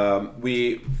 And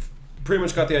we pretty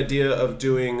much got the idea of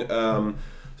doing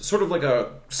sort of like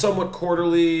a somewhat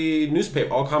quarterly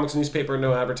newspaper, all comics newspaper,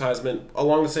 no advertisement,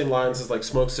 along the same lines as like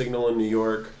Smoke Signal in New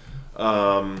York.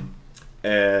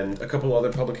 And a couple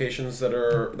other publications that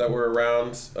were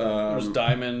around. There's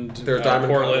Diamond. There's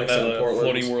Diamond Portland Comics that Portland.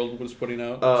 Floating World was putting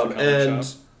out.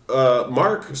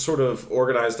 Mark sort of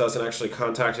organized us and actually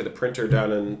contacted a printer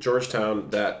down in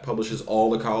Georgetown that publishes all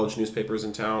the college newspapers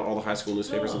in town, all the high school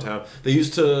newspapers in town. They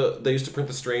used to print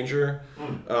The Stranger,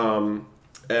 and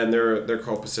they're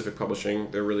called Pacific Publishing.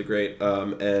 They're really great,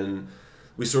 and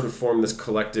we sort of formed this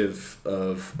collective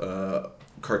of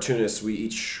cartoonists. We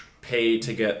each pay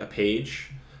to get a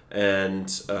page,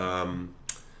 and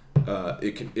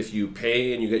if you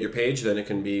pay and you get your page, then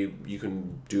you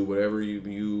can do whatever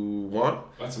you want.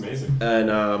 That's amazing. And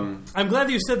I'm glad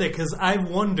that you said that because I've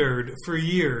wondered for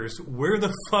years where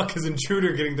the fuck is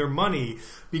Intruder getting their money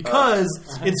because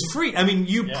it's free. I mean,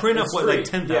 you print up what, like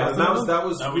 10,000? Yeah, that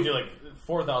was. No, we do like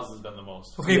 4,000 has been the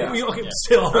most. Okay, Yeah. okay,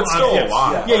 still That's still a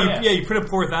lot. Yeah, you print up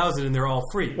 4,000 and they're all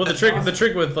free. Well, the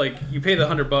trick with like you pay the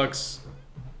 $100.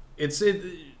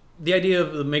 The idea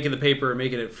of making the paper and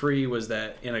making it free was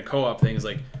that in a co-op thing is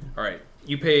like, all right,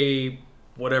 you pay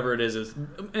whatever it is, it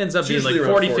ends up being like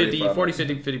 40,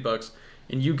 50 bucks,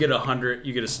 and you get 100,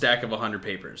 you get a stack of 100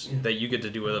 papers that you get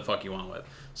to do whatever the fuck you want with.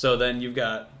 So then you've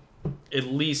got at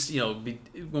least,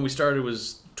 when we started it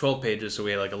was 12 pages, so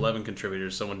we had like 11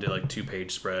 contributors. Someone did like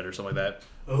 2-page spread or something like that.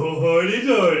 Oh,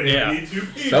 hoity-toity. Yeah.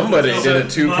 Somebody did a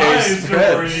 2-page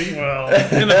spread.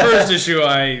 Well, in the first issue,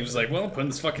 I was like, well, I'm putting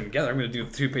this fucking together. I'm going to do a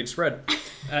 2-page spread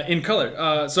in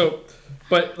color. So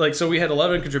we had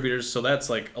 11 contributors, so that's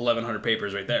like 1,100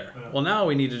 papers right there. Yeah. Well, now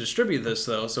we need to distribute this,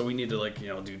 though, so we need to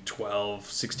do 12,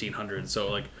 1,600.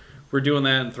 So like we're doing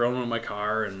that and throwing them in my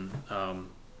car, and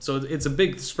so it's a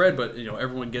big spread, but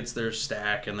everyone gets their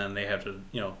stack, and then they have to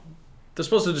they're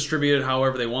supposed to distribute it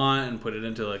however they want and put it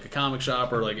into like a comic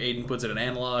shop, or like Aiden puts it in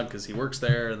Analog because he works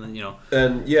there, and then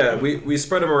And yeah, we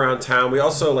spread them around town. We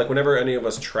also whenever any of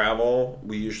us travel,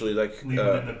 we usually leave them in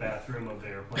the bathroom of the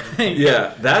airplane.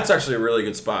 Yeah, that's actually a really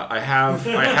good spot. I have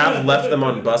left them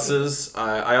on buses.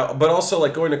 But also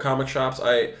going to comic shops.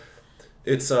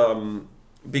 It's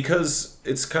because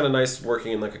it's kind of nice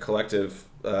working in like a collective.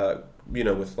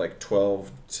 With like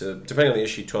 12 to, depending on the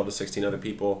issue, 12 to 16 other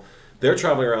people. They're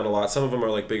traveling around a lot. Some of them are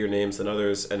like bigger names than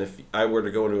others. And if I were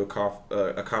to go into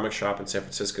a comic shop in San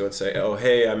Francisco and say, "Oh,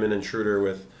 hey, I'm an Intruder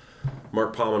with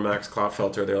Mark Palm and Max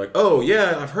Clotfelter," they're like, "Oh,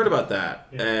 yeah, I've heard about that."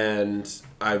 Yeah. And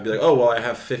I'd be like, "Oh, well, I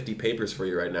have 50 papers for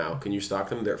you right now. Can you stock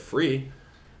them? They're free.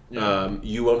 Yeah.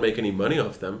 You won't make any money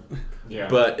off them." Yeah.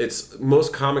 But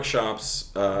most comic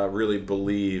shops really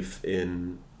believe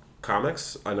in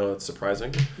comics. I know it's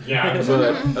surprising. Yeah.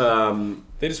 But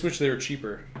they just wish they were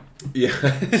cheaper. Yeah.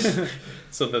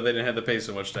 So that they didn't have to pay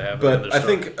so much to have it. But I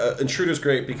think Intruder's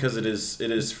great because it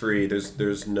is free.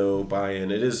 There's no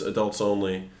buy-in. It is adults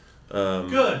only.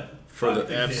 Good. For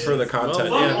the content.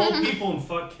 Well, yeah. fuck old people and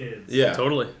fuck kids. Yeah.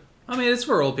 Totally. I mean, it's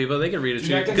for old people. They can read it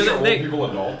too. Because old people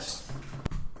adults.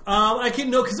 I can't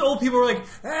know because old people are like,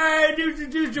 "Hey,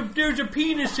 there's a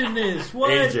penis in this."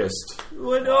 What? Ageist.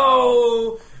 What?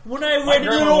 Oh. When I read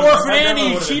Little Orphan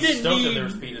Annie, she didn't need.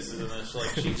 There's penises in this. Like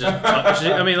she just.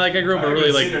 I mean, like I grew up a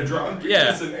really like.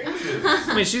 Yeah. I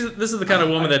mean, this is the kind of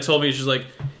woman that told me she's like,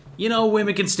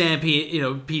 women can stand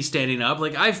pee standing up.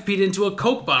 Like I've peed into a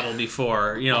Coke bottle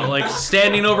before. Like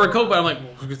standing over a Coke bottle. I'm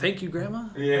like, well, thank you, Grandma.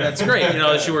 Yeah, that's great.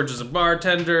 She worked as a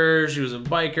bartender. She was a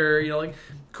biker. Like,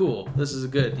 cool. This is a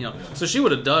good. So she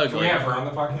would have dug. Can we have her on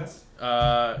the podcast?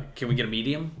 Can we get a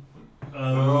medium?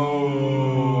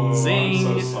 Oh, zing!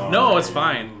 I'm so sorry. No, it's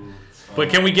fine. But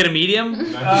can we get a medium?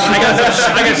 I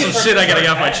got some shit I gotta get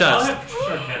off my chest.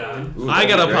 I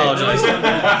gotta apologize.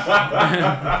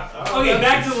 Okay,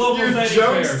 back to the local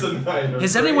tonight.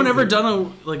 Has anyone ever done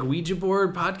a Ouija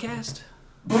board podcast?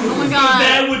 Oh my god.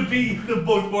 That would be the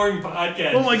most boring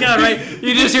podcast. Oh my god, right?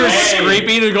 You just hear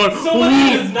scraping and going, someone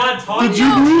is not talking.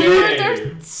 Boards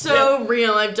are so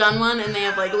real. I've done one and they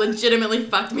have legitimately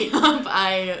fucked me up.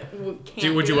 I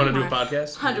can't. Would you want to do a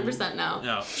podcast? 100% no.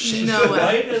 No. Shit. No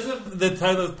way. The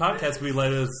title of the podcast we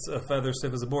light as a feather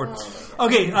stiff as a board.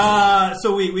 Okay,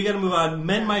 so we got to move on.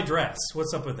 Mend My Dress.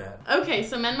 What's up with that? Okay,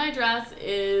 so Mend My Dress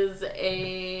is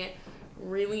a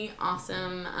really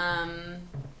awesome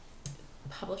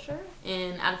publisher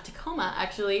out of Tacoma,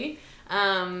 actually.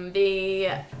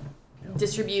 They're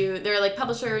like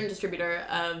publisher and distributor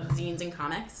of zines and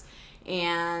comics,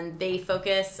 and they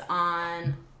focus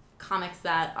on comics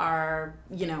that are,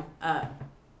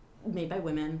 made by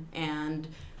women and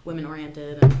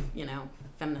women-oriented and,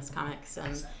 feminist comics,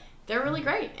 and they're really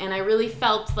great. And I really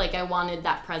felt like I wanted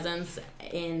that presence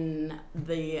in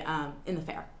the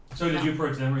fair. So did you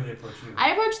approach them or they approach you? I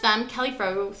approached them. Kelly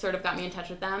Fro sort of got me in touch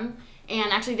with them.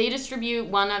 And actually they distribute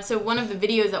one of the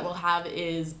videos that we'll have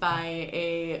is by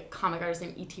a comic artist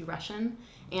named E.T. Russian.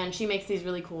 And she makes these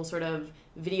really cool sort of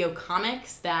video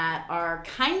comics that are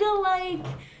kind of like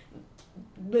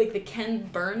the Ken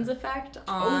Burns effect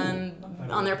on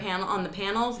the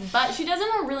panels, but she does it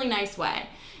in a really nice way.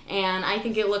 And I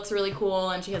think it looks really cool,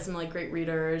 and she has some great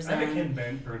readers. I have a Ken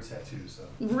Burns tattoo, so.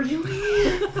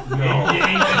 Really? No. No, he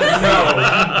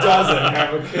doesn't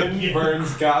have a Ken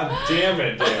Burns. God damn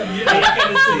it,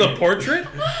 Dan. The portrait?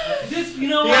 He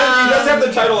does have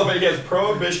the title of it. He has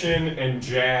Prohibition and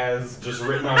Jazz just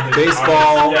written on his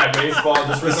baseball. Yeah, baseball.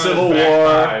 Just The written Civil on his War.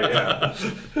 back thigh, yeah.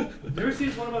 You ever seen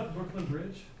this one about the Brooklyn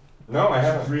Bridge? No, I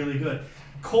haven't. It's really good.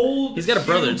 Cold. He's got a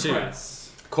brother, Cube too.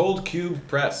 Press. Cold Cube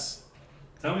Press.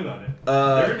 Tell me about it.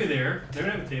 Uh, They're gonna be there. They're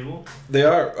gonna have a table. They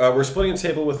are. We're splitting a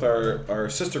table with our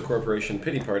sister corporation,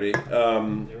 Pity Party. They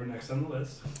were next on the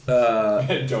list.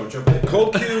 Don't jump in.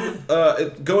 Cold Cube.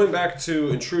 Going back to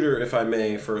Intruder, if I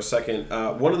may, for a second.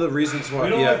 One of the reasons why. We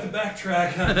don't yeah. have to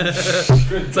backtrack.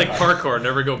 It's like parkour,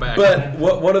 never go back. But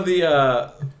one of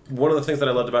the things that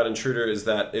I loved about Intruder is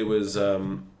that it was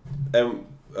it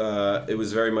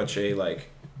was very much a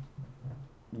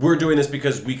we're doing this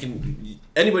because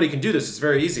anybody can do this. It's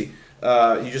very easy.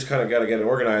 You just kind of got to get it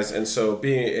organized. And so,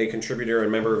 being a contributor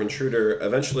and member of Intruder,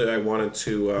 eventually I wanted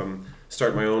to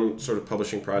start my own sort of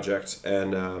publishing project.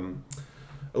 And a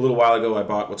little while ago, I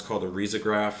bought what's called a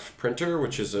Risograph printer,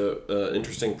 which is an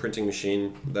interesting printing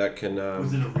machine that can.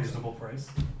 Was it a reasonable price?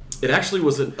 It actually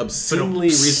was an obscenely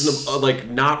reasonable,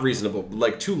 not reasonable,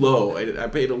 too low. I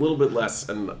paid a little bit less,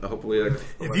 and hopefully...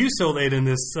 If you still late in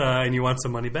this and you want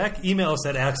some money back, email us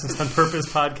at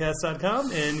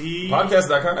accentsonpurposepodcast.com and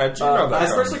Podcast.com at gmail.com.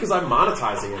 Especially because I'm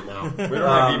monetizing it now. We don't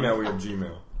have email, we have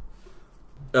Gmail.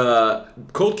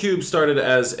 Cold Cube started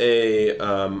as an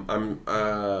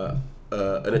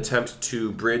attempt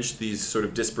to bridge these sort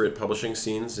of disparate publishing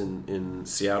scenes in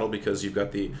Seattle, because you've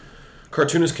got the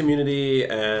cartoonist community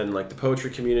and the poetry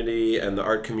community and the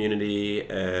art community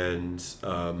and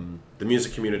the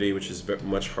music community, which is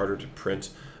much harder to print.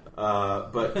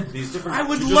 But these different... I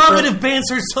would love it if bands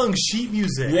started selling sheet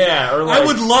music. Yeah, or I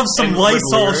would love some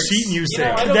Lysol lyrics. sheet music.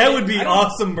 That would be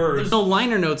awesome, Bird. There's no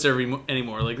liner notes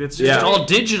anymore. It's just all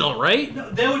digital, right?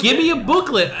 No, Give me a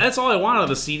booklet. That's all I want out of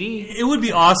the CD. It would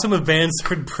be awesome if bands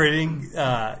started printing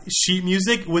sheet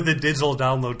music with a digital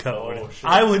download code. Oh, shit.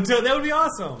 I would do. That would be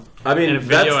awesome. I mean, And a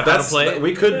video on how to play it?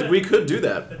 we could do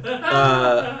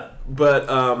that.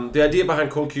 But the idea behind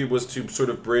Cold Cube was to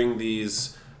sort of bring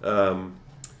these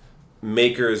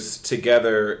makers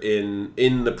together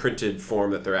in the printed form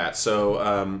that they're at.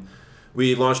 So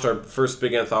we launched our first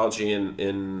big anthology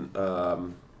in what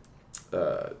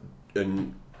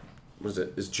is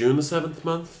it? Is June the 7th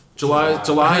month? July is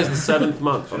the 7th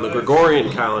month on the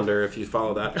Gregorian calendar, if you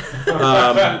follow that.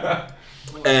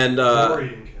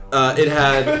 It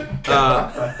had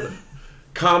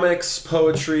comics,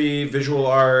 poetry, visual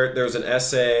art. There was an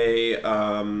essay.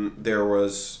 There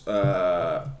was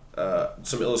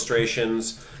some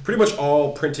illustrations. Pretty much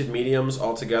all printed mediums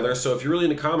all together. So if you're really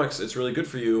into comics, it's really good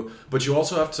for you. But you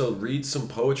also have to read some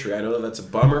poetry. I know that's a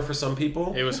bummer for some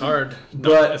people. It was hard.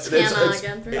 But Joseph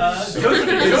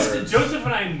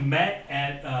and I met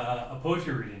at a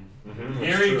poetry reading. Mm-hmm.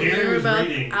 Gary We were was both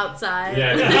reading. outside.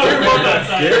 Yeah, we were both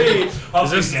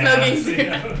outside.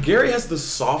 Smoking. Gary has the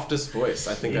softest voice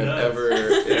I think He I've does. ever.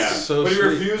 It's so But he sweet.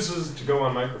 refuses to go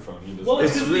on microphone. He doesn't. Well,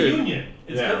 it's It's because of the weird. union.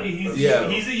 Yeah.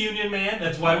 He's a union man.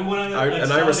 That's why we went on I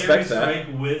solidarity respect that. strike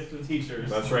with the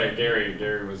teachers. That's right. Gary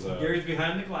was. Gary's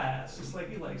behind the glass, just like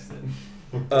he likes it.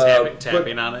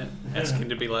 Tapping on it, asking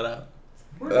to be let out.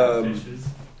 We're not fishes.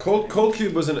 Cold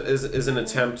Cube was is an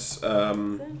attempt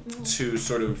to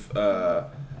sort of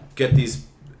get these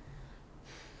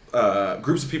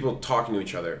groups of people talking to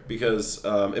each other, because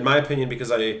in my opinion,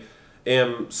 because I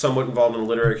am somewhat involved in the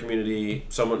literary community,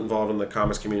 somewhat involved in the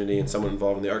comics community, and somewhat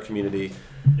involved in the art community.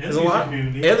 There's a lot,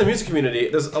 and the music community.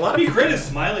 There's a lot It'd of be great if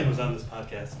Smiling was on this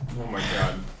podcast. Oh my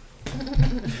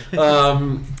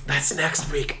god. That's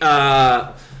next week.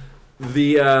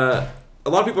 A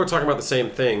lot of people are talking about the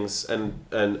same things and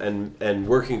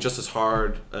working just as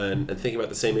hard and thinking about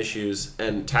the same issues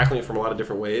and tackling it from a lot of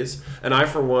different ways. And I,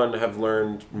 for one, have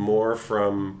learned more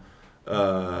from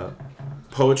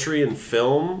poetry and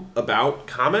film about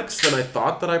comics than I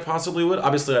thought that I possibly would.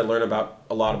 Obviously, I learn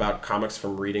a lot about comics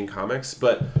from reading comics,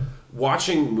 but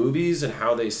watching movies and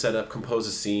how they set up, compose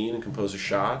a scene, compose a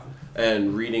shot,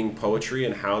 and reading poetry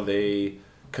and how they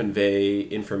convey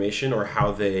information or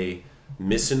how they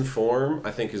misinform,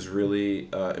 I think is really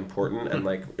important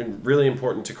and really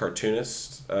important to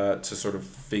cartoonists to sort of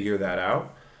figure that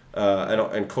out.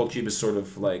 And Cold Cube is sort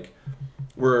of like,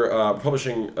 we're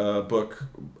publishing a book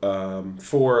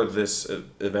for this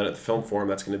event at the Film Forum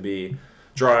that's going to be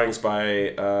drawings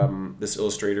by this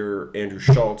illustrator, Andrew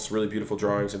Schultz, really beautiful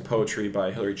drawings, and poetry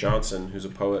by Hillary Johnson, who's a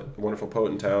poet, a wonderful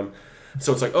poet in town.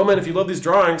 So it's like, oh man, if you love these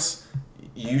drawings,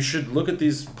 you should look at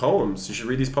these poems. You should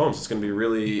read these poems. It's going to be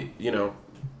really,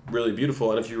 really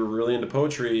beautiful. And if you were really into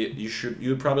poetry, you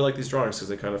would probably like these drawings because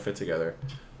they kind of fit together.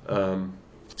 I'm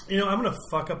going to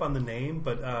fuck up on the name,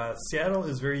 but Seattle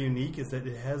is very unique, is that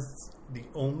it has the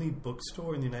only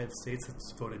bookstore in the United States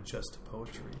that's devoted just to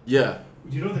poetry. Yeah.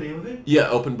 Do you know the name of it? Yeah,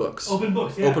 Open Books. Open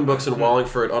Books, yeah. Open Books in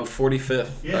Wallingford on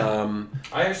 45th. Yeah.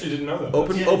 I actually didn't know that.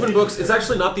 Open Books, it's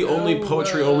actually not the only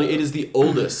poetry only, it is the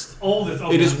oldest.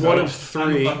 It is one of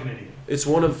three. I'm a fucking idiot. It's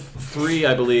one of three,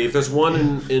 I believe. There's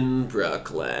one in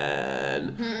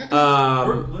Brooklyn.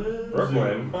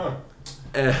 Brooklyn, huh?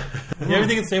 You have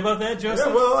anything to say about that, Joseph?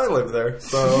 Yeah, well, I live there,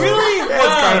 so really? yeah, Wow,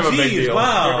 it's kind of a big geez, deal.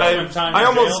 wow.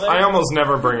 I almost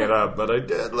never bring it up, but I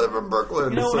did live in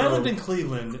Brooklyn. When I so. lived in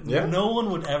Cleveland, Yeah? no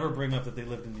one would ever bring up that they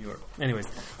lived in New York. Anyways,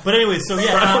 so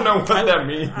yeah, I don't know what that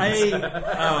means.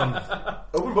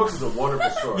 Open Books is a wonderful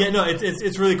story. Yeah, no,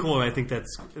 it's really cool. And I think I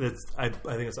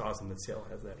think it's awesome that Seattle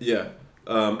has that. Yeah,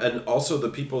 and also the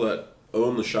people that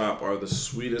own the shop are the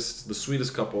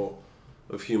sweetest couple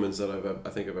of humans that I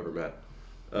think I've ever met.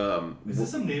 Is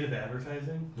this some native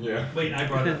advertising? Yeah. Wait, I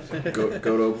brought it up. Go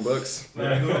to Open Books. Go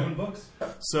to Open Books.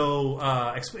 So,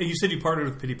 you said you partnered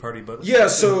with Pity Party, but Yeah,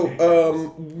 so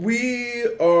we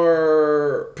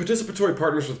are participatory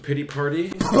partners with Pity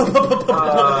Party.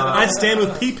 I stand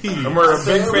with PP, And we're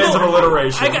big fans of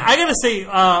alliteration. I gotta say,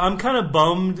 I'm kind of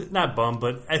not bummed,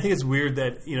 but I think it's weird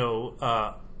that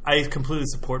I completely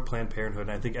support Planned Parenthood,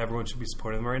 and I think everyone should be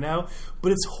supporting them right now.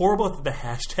 But it's horrible that the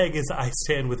hashtag is "I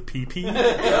stand with PP."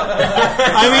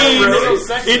 I mean,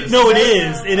 it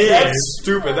is. It is. That's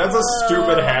stupid. That's a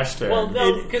stupid hashtag. Well,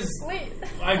 no, because it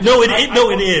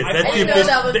is. That's the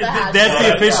official. That's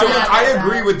the official. I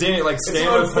agree with Danny. Like,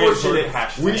 stand with unfortunate Planned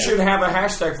hashtag. We should have a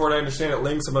hashtag for it. I understand it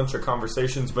links a bunch of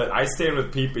conversations, but I stand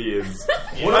with PP is.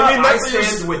 Well, I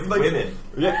stand with women.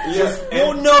 Yeah.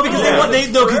 Well, no, because they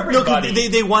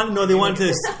want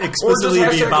to explicitly be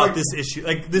hashtag, about like- this issue.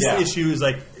 Like this issue is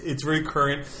like it's very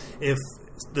current. If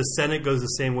the Senate goes the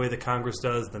same way that Congress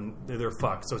does, then they're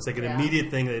fucked. So it's like an immediate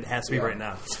thing that it has to be right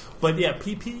now. But yeah,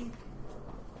 PP.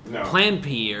 No. Plan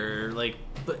P or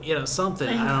something.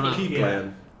 I don't know. P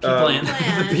plan. P plan.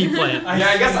 The P plan. Yeah,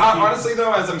 I guess honestly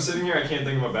though, as I'm sitting here, I can't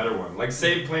think of a better one. Like,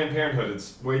 Save Planned Parenthood,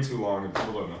 it's way too long and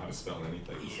people don't know how to spell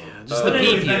anything. So. Yeah, just the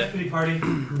Anyways, PP. that's Pity Party.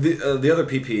 The other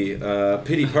PP,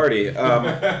 Pity Party.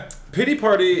 Pity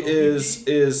Party is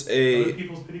Other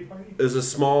people's Pity Party? is a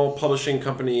small publishing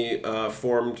company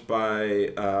formed by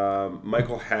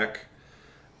Michael Heck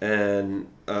and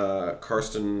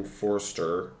Karsten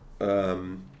Forster,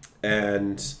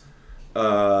 and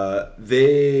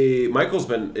Michael's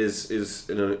is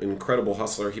an incredible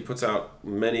hustler. He puts out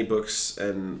many books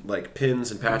and like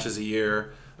pins and patches a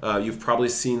year. You've probably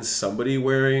seen somebody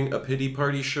wearing a Pity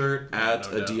Party shirt at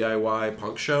a DIY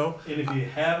punk show. And if you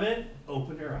haven't,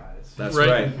 open your eyes. That's Right.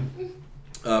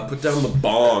 right. Put down the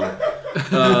bong.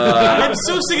 I'm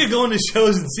so sick of going to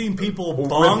shows and seeing people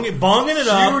bonging it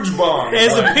up Huge bong.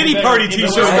 as a Pity Party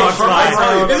T-shirt the walks right by.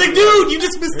 side. It's like, dude, you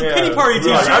just missed the Pity Party Right.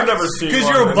 T-shirt. I've never seen because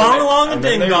one. you're a And bong then- along and and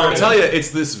then ding they dong. were- I tell you,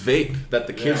 it's this vape that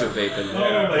the kids are vaping.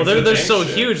 Well, they're so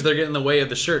huge, they're getting in the way of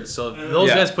the shirt. So those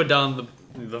Yeah. guys put down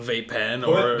the vape pen,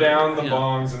 or Put down the you know,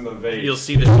 bongs and the vape. You'll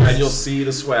see the And you'll see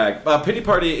the swag. Pity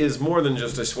Party is more than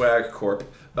just a swag corp.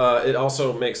 It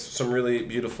also makes some really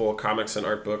beautiful comics and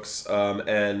art books.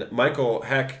 And Michael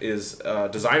Heck is a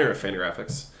designer of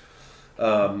Fantagraphics.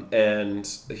 And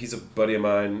he's a buddy of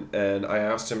mine. And I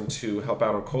asked him to help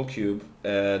out on Cold Cube.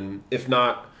 And if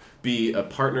not be a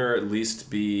partner, at least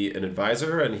be an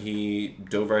advisor. And he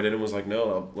dove right in and was like,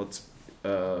 no,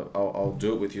 I'll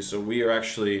do it with you. So we are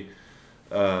actually...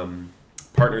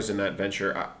 partners in that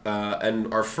venture, and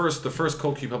the first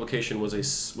Cold Cube publication was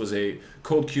a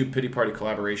Cold Cube Pity Party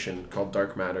collaboration called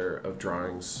Dark Matter of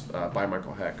Drawings by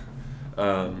Michael Heck,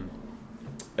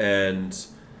 and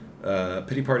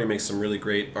Pity Party makes some really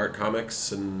great art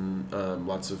comics and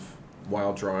lots of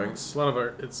wild drawings. It's a lot of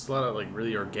art. It's a lot of like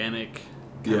really organic,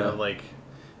 kind Yeah. of like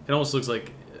it almost looks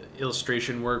like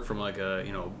illustration work from like a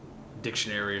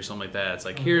dictionary or something like that. It's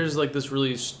like here's like this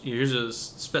here's a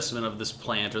specimen of this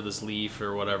plant or this leaf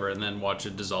or whatever, and then watch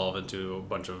it dissolve into a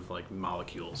bunch of like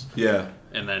molecules. Yeah.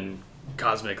 And then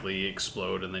cosmically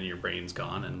explode, and then your brain's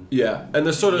gone, and and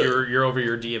there's sort of you're over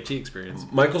your DMT experience.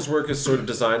 Michael's work is sort of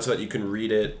designed so that you can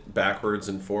read it backwards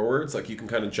and forwards. Like you can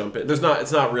kind of jump in.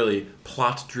 It's not really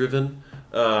plot driven.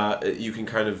 You can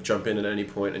kind of jump in at any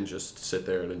point and just sit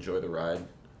there and enjoy the ride,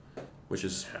 which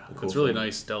is cool. It's really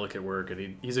nice, delicate work,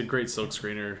 and he's a great silk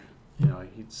screener.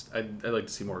 I'd like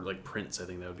to see more like prints. I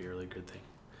think that would be a really good thing.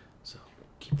 So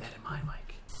keep that in mind, Mike.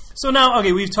 So now,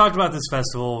 okay, we've talked about this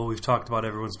festival. We've talked about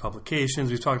everyone's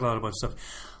publications. We've talked about a bunch of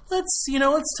stuff.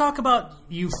 Let's talk about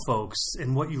you folks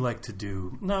and what you like to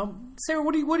do. Now, Sarah,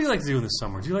 what do you like to do in the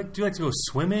summer? Do you like to go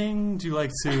swimming? Do you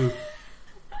like to?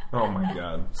 Oh my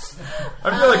god!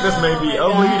 I feel like this may be a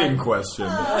leading question.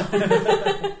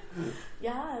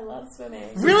 Yeah, I love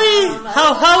swimming. Really?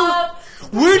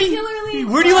 Where do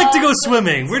you like to go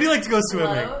swimming? Where do you like to go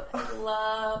swimming? I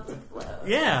love to float.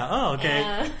 Yeah. Oh,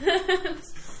 okay. Yeah.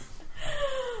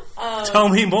 Tell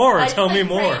me more. I Tell me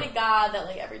more. pray to God that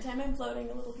like every time I'm floating,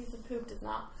 a little piece of poop does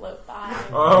not float by.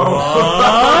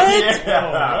 What?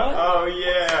 Yeah. Oh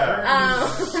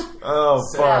yeah. Oh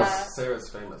fuck. Sarah's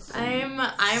famous. I'm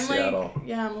Seattle.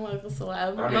 like I'm a local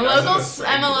celeb. I I'm mean, a I was local gonna say,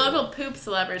 I'm a local poop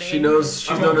celebrity. She's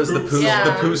known as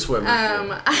the poo swimmer.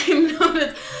 I'm known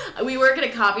as. We work at a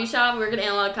coffee shop. We work at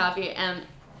Analog Coffee, and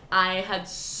I had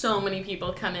so many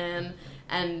people come in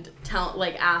and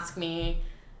ask me.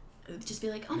 Just be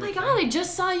like, oh my god, I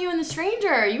just saw you in The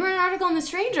Stranger. You were in an article in The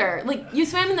Stranger. Like, you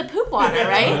swam in the poop water,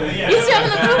 right? Yeah. You swam in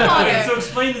the poop water. Okay, so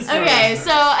explain this. Okay,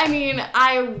 so I mean,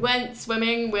 I went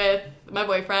swimming with my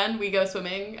boyfriend. We go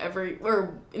swimming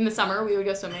in the summer. We would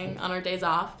go swimming on our days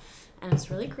off, and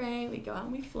it's really great. We go out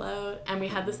and we float, and we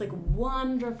had this like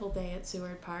wonderful day at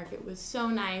Seward Park. It was so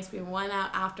nice. We went out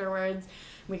afterwards.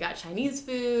 We got Chinese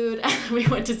food, and we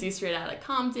went to see Straight Outta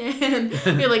Compton.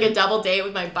 We had like a double date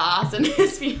with my boss and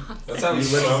his fiance. That sounds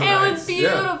so It nice. was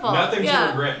beautiful. Nothing to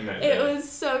regret in that It day. was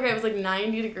so great. It was like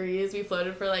 90 degrees. We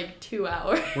floated for like 2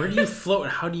 hours. Where do you float?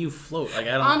 How do you float? Like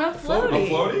I don't. On a floaty.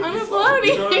 floaty? On a You float.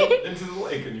 You go floaty. into the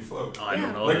lake and you float. Oh, I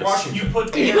don't know Like this. Washington. You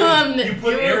put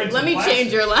air into Let me plastic.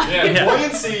 change your life. Yeah,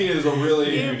 buoyancy is a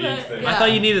really You unique put- thing. yeah. I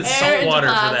thought you needed Air salt into water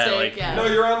for that. plastic, Like, yeah. No,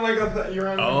 you're on like you're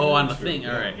on. on the thing.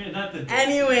 All right. Okay, not the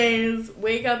Anyways,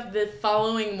 wake up the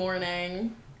following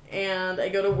morning, and I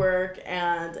go to work,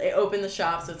 and I open the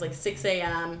shop, so it's like 6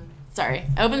 a.m. Sorry,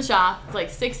 I open the shop, it's like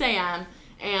 6 a.m.,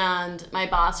 and my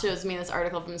boss shows me this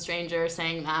article from Stranger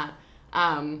saying that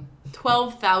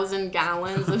 12,000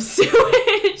 gallons of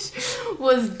sewage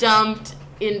was dumped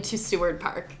into Seward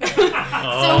Park.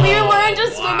 So we weren't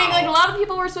just swimming, like a lot of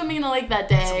people were swimming in the lake that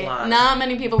day. lot. Not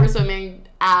many people were swimming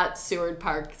at Seward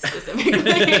Park specifically.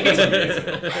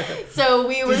 So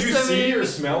we were Did you swimming. see or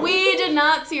smell? We did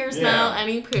not see or smell Yeah.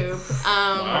 any poop.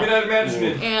 I mean, I'd imagine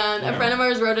it. And a friend of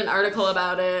ours wrote an article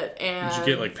about it. And Did you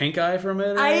get like pink eye from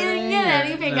it? or I didn't get anything,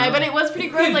 any or- pink no? eye, but it was pretty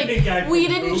gross. Like Pink eye we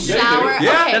from didn't poop? shower.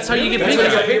 Yeah, Okay. That's how you get That's pink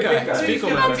how eye. you get pink eye. It's fecal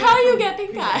That's matter. how you get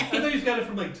pink I eye. thought you got it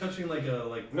from like touching like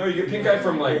a No, you get pink eye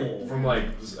from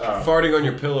Farting on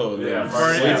your pillow. And Yeah, then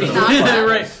farting. sleeping. Not that.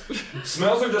 Right.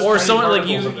 Smells are just Or tiny someone like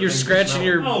particles of the you're things you scratching smell.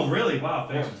 your. Oh really? Wow!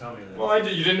 Thanks for telling me that. Well,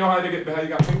 you didn't know how you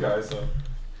got pink eye, so.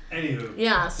 Anywho.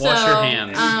 Yeah, so Wash your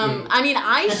hands. I mean,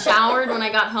 I showered when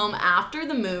I got home after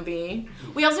the movie.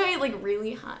 We also ate like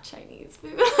really hot Chinese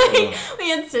food. Like, we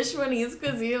had Sichuanese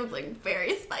cuisine. It was like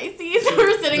very spicy. So we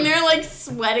were sitting there like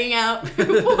sweating out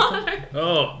poop water.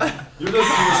 Oh. You're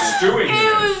stewing.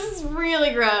 It was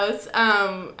really gross.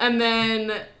 And then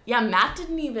Matt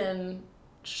didn't even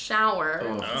shower.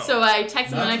 Oh. So I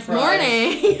text him the Not next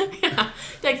surprised. morning.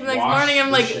 Text him the next Wash morning. I'm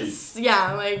the like, sheets.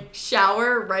 like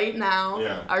shower right now.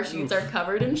 Yeah. Our sheets are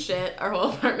covered in shit. Our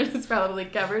whole apartment is probably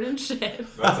covered in shit.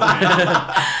 That's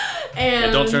amazing.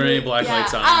 And don't turn any black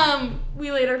lights on.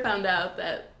 We later found out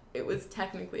that it was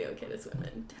technically okay to swim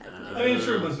in. Technically. I mean,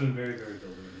 sure, it must have been very, very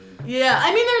diluted. Yeah,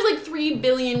 I mean, there's like 3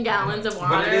 billion gallons of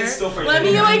water. But it is still for Let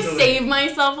me you. like save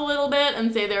myself a little bit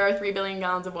and say there are 3 billion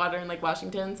gallons of water in like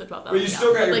Washington, so 12,000. But you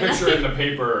still got your gallons. picture in the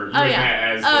paper. Oh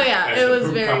yeah. It the was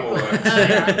poop very couple cool.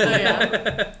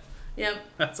 that- Yep.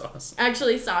 That's awesome.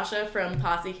 Actually, Sasha from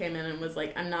Posse came in and was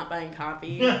like, "I'm not buying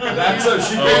coffee That's so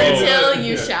she until paid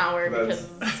you it. shower That's-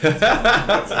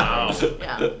 because Wow.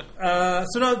 yeah."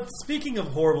 So now, speaking of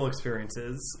horrible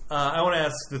experiences, I want to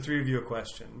ask the three of you a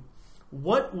question.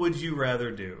 What would you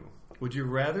rather do? Would you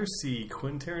rather see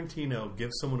Quentin Tarantino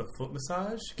give someone a foot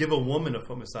massage, give a woman a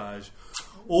foot massage,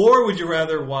 or would you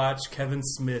rather watch Kevin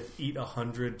Smith eat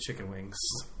 100 chicken wings?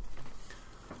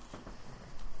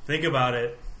 Think about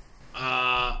it.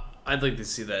 I'd like to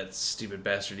see that stupid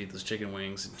bastard eat those chicken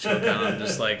wings and choke on them.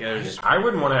 Just like I was just. I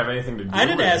wouldn't want to have anything to do. I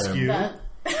didn't with ask him. you.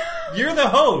 You're the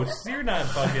host. You're not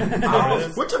fucking.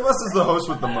 Which of us is the host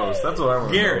with the most? That's what I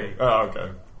want. Gary. Oh,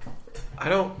 okay. I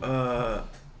don't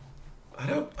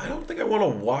think I want to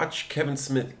watch Kevin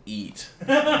Smith eat.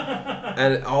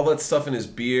 And all that stuff in his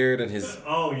beard and his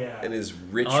and his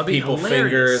rich that'd be people hilarious.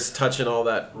 fingers touching all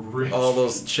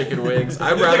those chicken wings.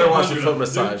 I'd rather watch a foot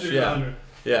massage.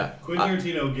 Yeah. Quentin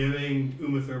Tarantino giving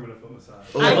Uma Thurman a foot massage.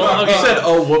 You said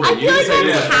a woman. I You feel like didn't say that's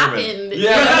Uma Thurman. happened.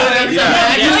 Yeah. I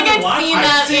feel like I've seen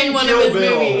that in one of his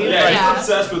movies. Yeah, he's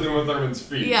obsessed with Uma Thurman's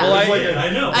feet. Yeah. Well, I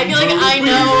know. I feel like I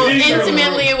know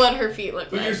intimately what her feet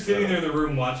look When you're like. sitting there in the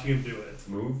room watching him do it.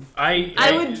 Move.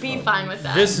 I would be fine with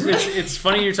that. It's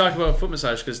funny you're talking about foot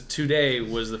massage because today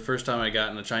was the first time I got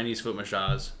in a Chinese foot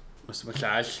massage. and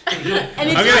it's I'm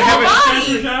your gonna whole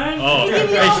have body. Oh, They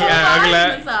give you a whole body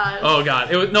massage. oh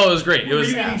God! It was great. It Were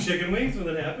was you eating chicken wings when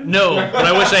that happened? no, but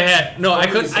I wish I had. No, I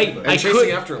could. I chasing could.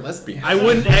 after a lesbian. I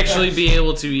wouldn't actually be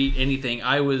able to eat anything.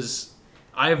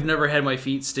 I've never had my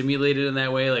feet stimulated in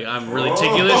that way. Like I'm really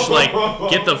ticklish. Like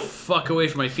get the fuck away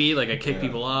from my feet. Like I kick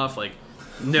people off. Like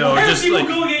no, Why just do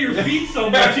people like go get your feet so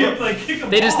much you have to like kick them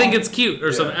they just off? think it's cute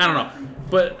or something. I don't know.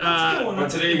 But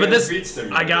today you but got this your feet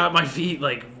stimulated. I got my feet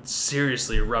like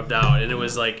seriously rubbed out, and it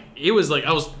was like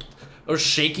I was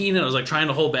shaking and I was like trying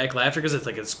to hold back laughter because it's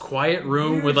like this quiet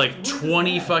room with like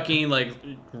 20 fucking like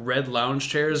red lounge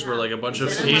chairs where like a bunch of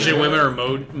Asian women are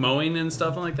mowing and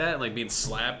stuff like that, and like being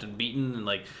slapped and beaten and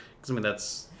like 'cause I mean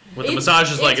that's what the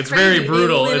massage is like. It's very crazy.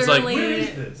 brutal. It It's like Where literally-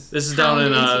 is this? this is down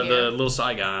in Pound into you. the Little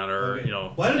Saigon or Okay. you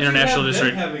know Why don't International you have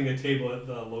District. them having a table at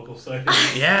the local site?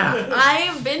 Yeah.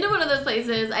 I've been to one of those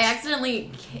places. I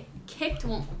accidentally kicked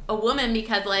a woman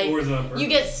because like Or was it on purpose? you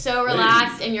get so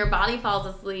relaxed and your body falls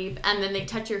asleep, and then they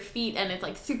touch your feet and it's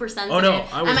like super sensitive. Oh, no,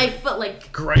 I was- and my foot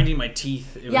like Grinding my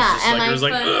teeth. It was yeah, just and like my it was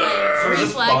foot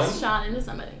like reflex shot into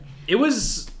somebody. it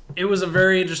was a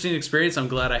very interesting experience. I'm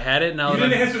glad I had it. Now You that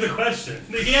didn't answer the question.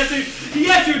 He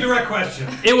answered a direct question.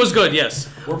 it was good. Yes.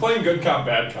 We're playing good cop,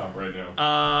 bad cop right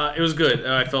now. It was good.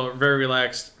 I felt very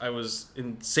relaxed. I was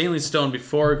insanely stoned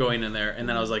before going in there, and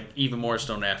then I was like even more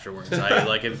stoned afterwards. I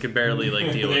like it could barely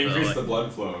like deal They with increased it. the Like,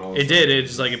 blood flow and all it this did. It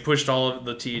just like it pushed all of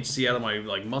the THC out of my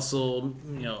like muscle,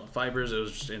 fibers. It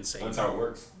was just insane. That's how it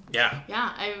works. Yeah.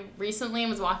 Yeah, I recently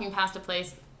was walking past a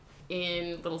place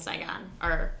in Little Saigon,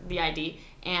 or the ID,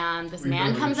 and this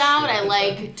man comes out at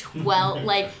like 12,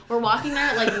 like, we're walking there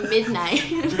at like midnight.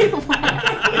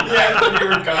 Yeah, you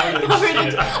were covered in Covered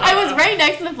in- shit. I was right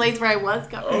next to the place where I was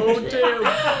covered. Oh in shit.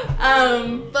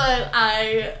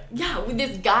 But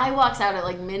this guy walks out at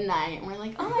like midnight, and we're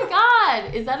like, oh my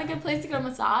God, is that a good place to get a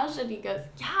massage? And he goes,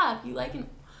 yeah, if you like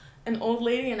an old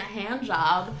lady and a hand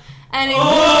job. And it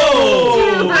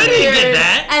was super I didn't get weird.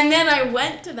 that. And then I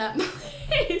went to that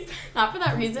place, not for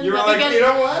that reason, You were but like, because you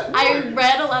know what? I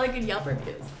read a lot of good Yelp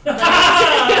reviews.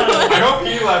 I hope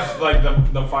he left like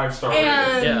the 5-star rating.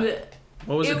 And Yeah.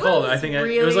 What was it, It called? was I think it was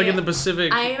really- like in the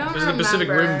Pacific. I don't It was in the Pacific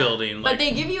remember. Rim building. But Like,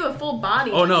 they give you a full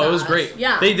body oh no, it was massage. great.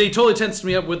 Yeah. They totally tensed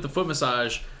me up with the foot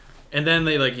massage, and then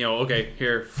they like okay,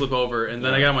 here, flip over, and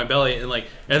then I got on my belly and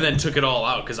then took it all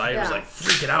out because I was Yeah. like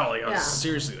freaking out. Like I was Yeah.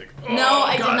 seriously like. No, oh,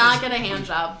 I God, did not this- get a hand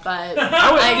job, but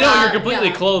I was, got, you're completely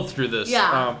yeah. clothed through this.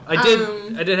 Yeah.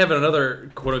 I did have another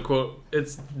quote unquote.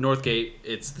 It's Northgate.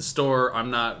 It's the store.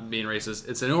 I'm not being racist.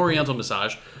 It's an Oriental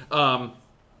massage.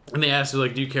 And they asked me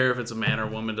like, "Do you care if it's a man or a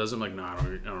woman?" Does it? I'm like, "No, I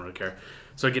don't really care."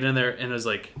 So I get in there and it's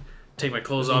like, take my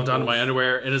clothes off down to my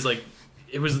underwear, and it's like,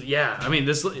 it was I mean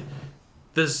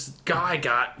this guy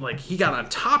got he got on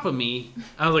top of me.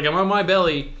 I was like, I'm on my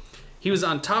belly. He was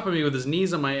on top of me with his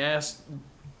knees on my ass.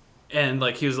 And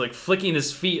he was flicking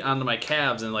his feet onto my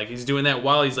calves, and he's doing that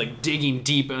while he's digging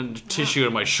deep into tissue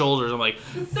in my shoulders. I'm like,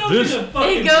 this.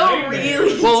 They go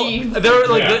really Well, deep. they were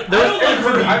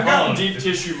I've gotten deep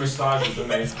tissue massages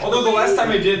and they. Although the last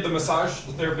time I did, the massage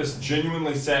therapist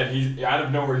genuinely said he out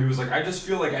of nowhere he was like, I just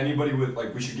feel like anybody with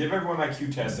we should give everyone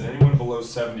IQ tests and anyone below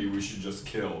 70 we should just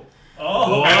kill.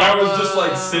 Oh. And I was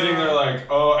just sitting there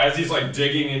as he's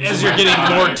digging into as my you're getting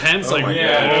thigh. more tense, Oh my God.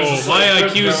 And I was just my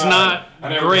good IQ's God. not I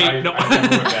never- great. I No. never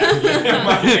went back. Yeah,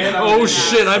 my hand on Oh the-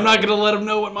 shit! I'm not gonna let him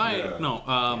know what my Yeah. no,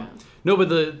 but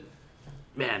the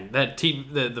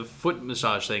foot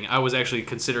massage thing. I was actually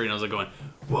considering. I was going,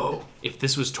 whoa! If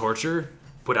this was torture,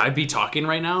 would I be talking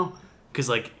right now? Because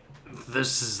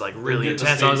this is really get the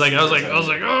intense. I was like,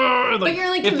 oh! But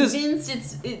you're if this-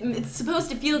 convinced it's supposed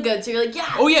to feel good, so you're like,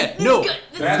 yeah. Oh yeah, this no. is good.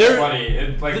 This That's is There- funny.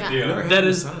 It's Yeah. That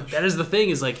is the thing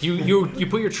is you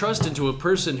put your trust into a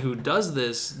person who does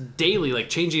this daily,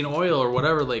 changing oil or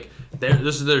whatever.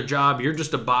 this is their job. You're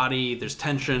just a body. There's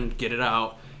tension. Get it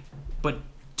out. But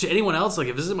to anyone else, like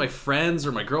if this is my friends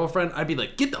or my girlfriend, I'd be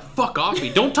like, get the fuck off me!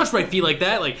 Don't touch my feet like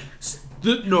that. Like,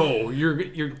 no, you're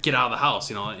get out of the house.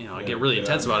 You know, I get really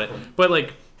intense about it. But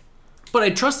I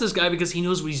trust this guy because he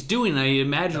knows what he's doing. And I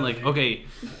imagine like, okay.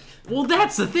 Well,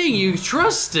 that's the thing. You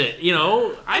trust it, you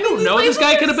know. I don't know. This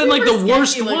guy could have been like the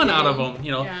worst one out of them,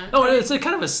 you know. Yeah. Oh, it's a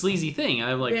kind of a sleazy thing.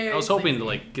 I was hoping to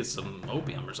like get some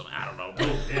opium or something. I don't know.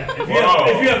 Yeah. If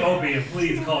you have opium,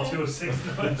 please call 206.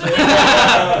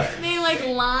 They like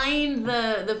lined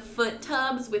the foot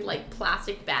tubs with like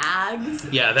plastic bags.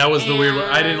 Yeah, that was the weird one.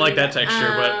 I didn't like that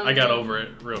texture, but I got over it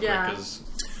real quick because.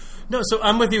 No, so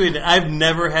I'm with you. I've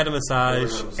never had a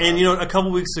massage. And, you know, a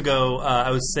couple weeks ago,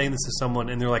 I was saying this to someone,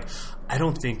 and they're like, I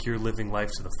don't think you're living life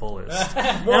to the fullest.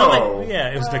 Whoa. Like,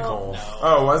 yeah, it was Nicole. No.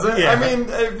 Oh, was it? Yeah. I mean,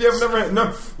 if you've never had,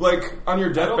 no, like, on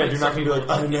your deathbed, you're not going to be like,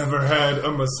 I never had a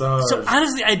massage. So,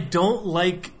 honestly, I don't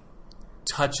like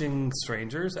touching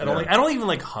strangers. I don't even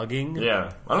like hugging.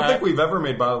 Yeah. I don't think we've ever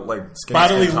made bodily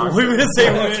contact. We were gonna say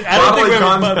bodily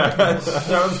contact. I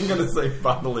wasn't going to say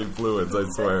bodily fluids, I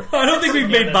swear. I don't think we've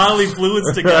made bodily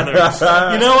fluids together.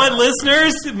 You know what,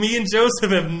 listeners? Me and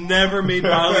Joseph have never made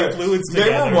bodily fluids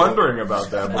together. They were wondering about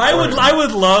that before. I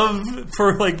would love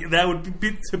for like that would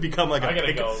be, to become like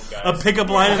a pickup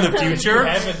line in the future.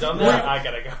 I haven't done that. I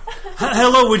gotta go.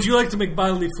 Hello, would you like to make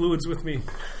bodily fluids with me?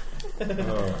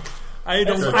 I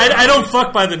don't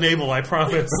fuck by the navel, I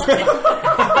promise.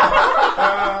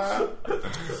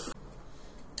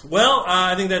 Well,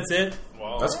 I think that's it.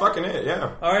 Well, that's fucking it,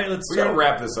 yeah. All right, we gotta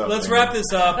wrap this up. Let's wrap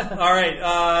this up. All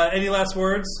right, any last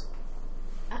words?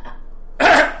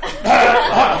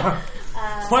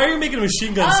 Why are you making a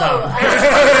machine gun sound?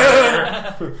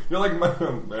 You're like my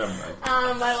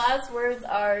last words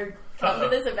are come to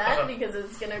this event because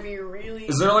it's going to be really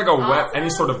Is there like a awesome. any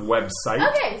sort of website?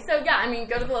 Okay, so yeah, I mean,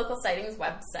 go to the local sightings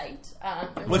website.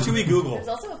 What should we Google? There's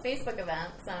also a Facebook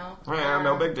event, so... Yeah,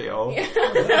 no big deal. Yeah.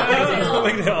 No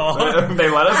big deal. They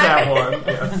let us have one.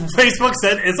 Yeah. Facebook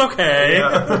said it's okay.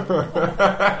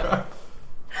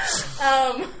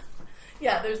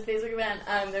 Yeah, there's a Facebook event.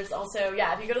 There's also,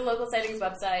 if you go to the local sightings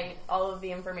website, all of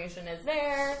the information is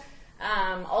there.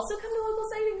 Also come to local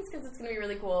sightings because it's going to be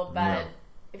really cool, but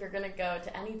if you're going to go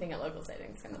to anything at local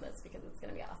sightings, come to this because it's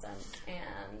going to be awesome.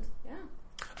 And, yeah.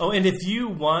 Oh, and if you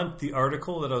want the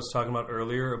article that I was talking about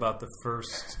earlier about the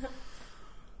first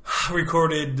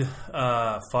recorded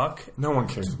fuck. No one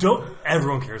cares.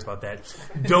 Everyone cares about that.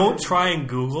 Don't try and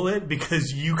Google it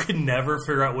because you can never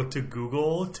figure out what to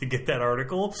Google to get that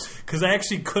article. Because I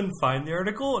actually couldn't find the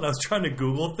article and I was trying to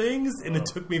Google things and it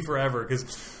took me forever. Because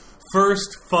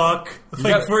first fuck,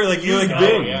 Bing.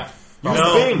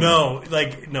 No.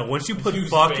 Once you put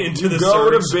fuck Bing. into the go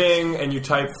search, to Bing and you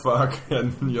type fuck,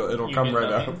 and it'll come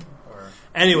right up.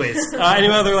 Anyways, any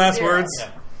other last words?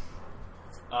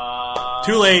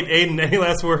 Too late, Aiden. Any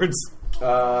last words?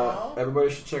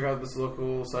 Everybody should check out this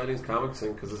local sightings comic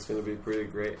thing because it's going to be pretty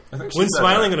great. When's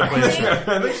Smiling going to play this?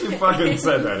 I think she fucking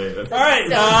said that, Aiden. All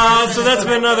right, so that's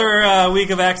been another week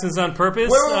of Accents on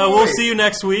Purpose. We'll see you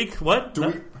next week. What?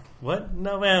 What?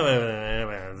 No, do we have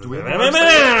a website?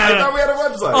 I thought we had a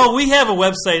website. Oh, we have a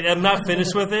website. I'm not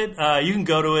finished with it. You can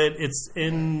go to it. It's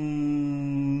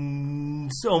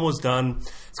almost done.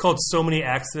 It's called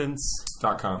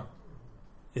SoManyAccents.com.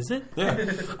 Is it? Yeah.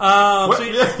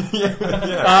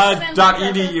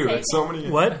 .edu. It's so many.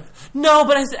 What? No,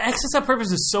 but Accents on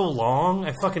Purpose is so long.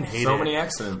 I fucking hate it. So many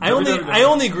accents. I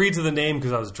only agreed to the name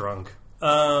because I was drunk.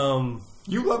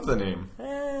 You love the name.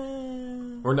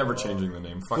 We're never changing the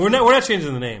name. We're not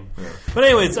changing the name. Yeah. But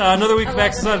anyways, another week of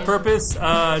Accents on Purpose.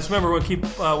 Just remember, we'll keep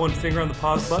one finger on the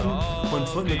pause button, one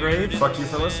foot in the grave. Fuck you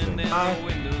for listening. Bye.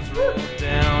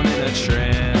 Down in a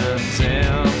Trans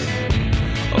Am,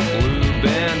 a blue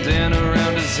bandana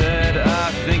around his head.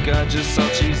 I think I just saw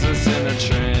Jesus in a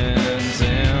Trans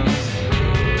Am.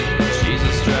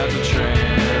 Jesus drives a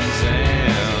Trans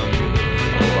Am,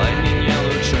 a lightning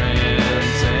yellow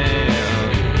Trans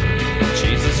Am.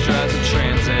 Jesus drives a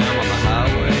Trans Am on the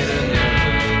highway to heaven.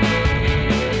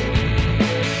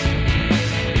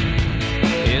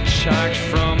 Hitchhiked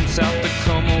from South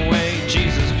Tacoma way.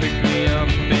 Jesus picked me up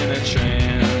in a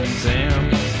Trans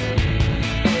Am.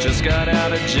 Just got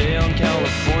out of jail in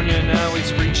California. Now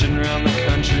he's preaching around the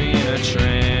country in a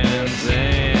Trans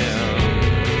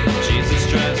Am. Jesus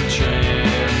drives a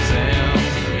Trans Am,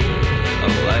 a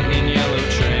lightning yellow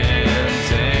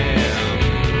Trans Am.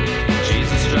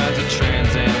 Jesus drives a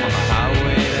Trans Am on the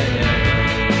highway to heaven.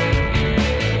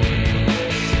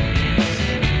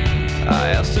 I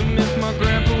asked him if my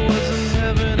grandpa was in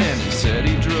heaven, and he said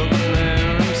he drove him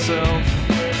there himself.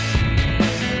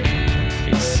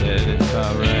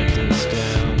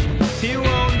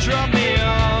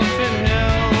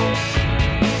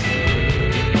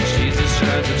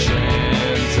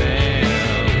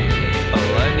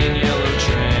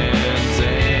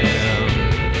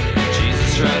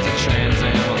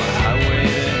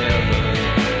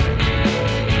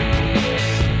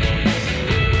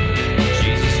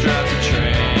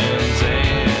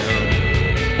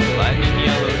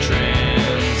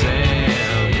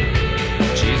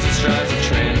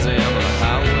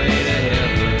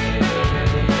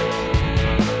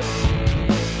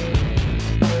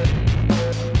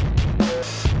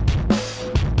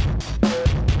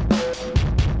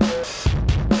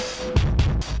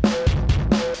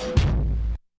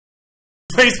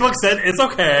 Facebook said it's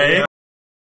okay.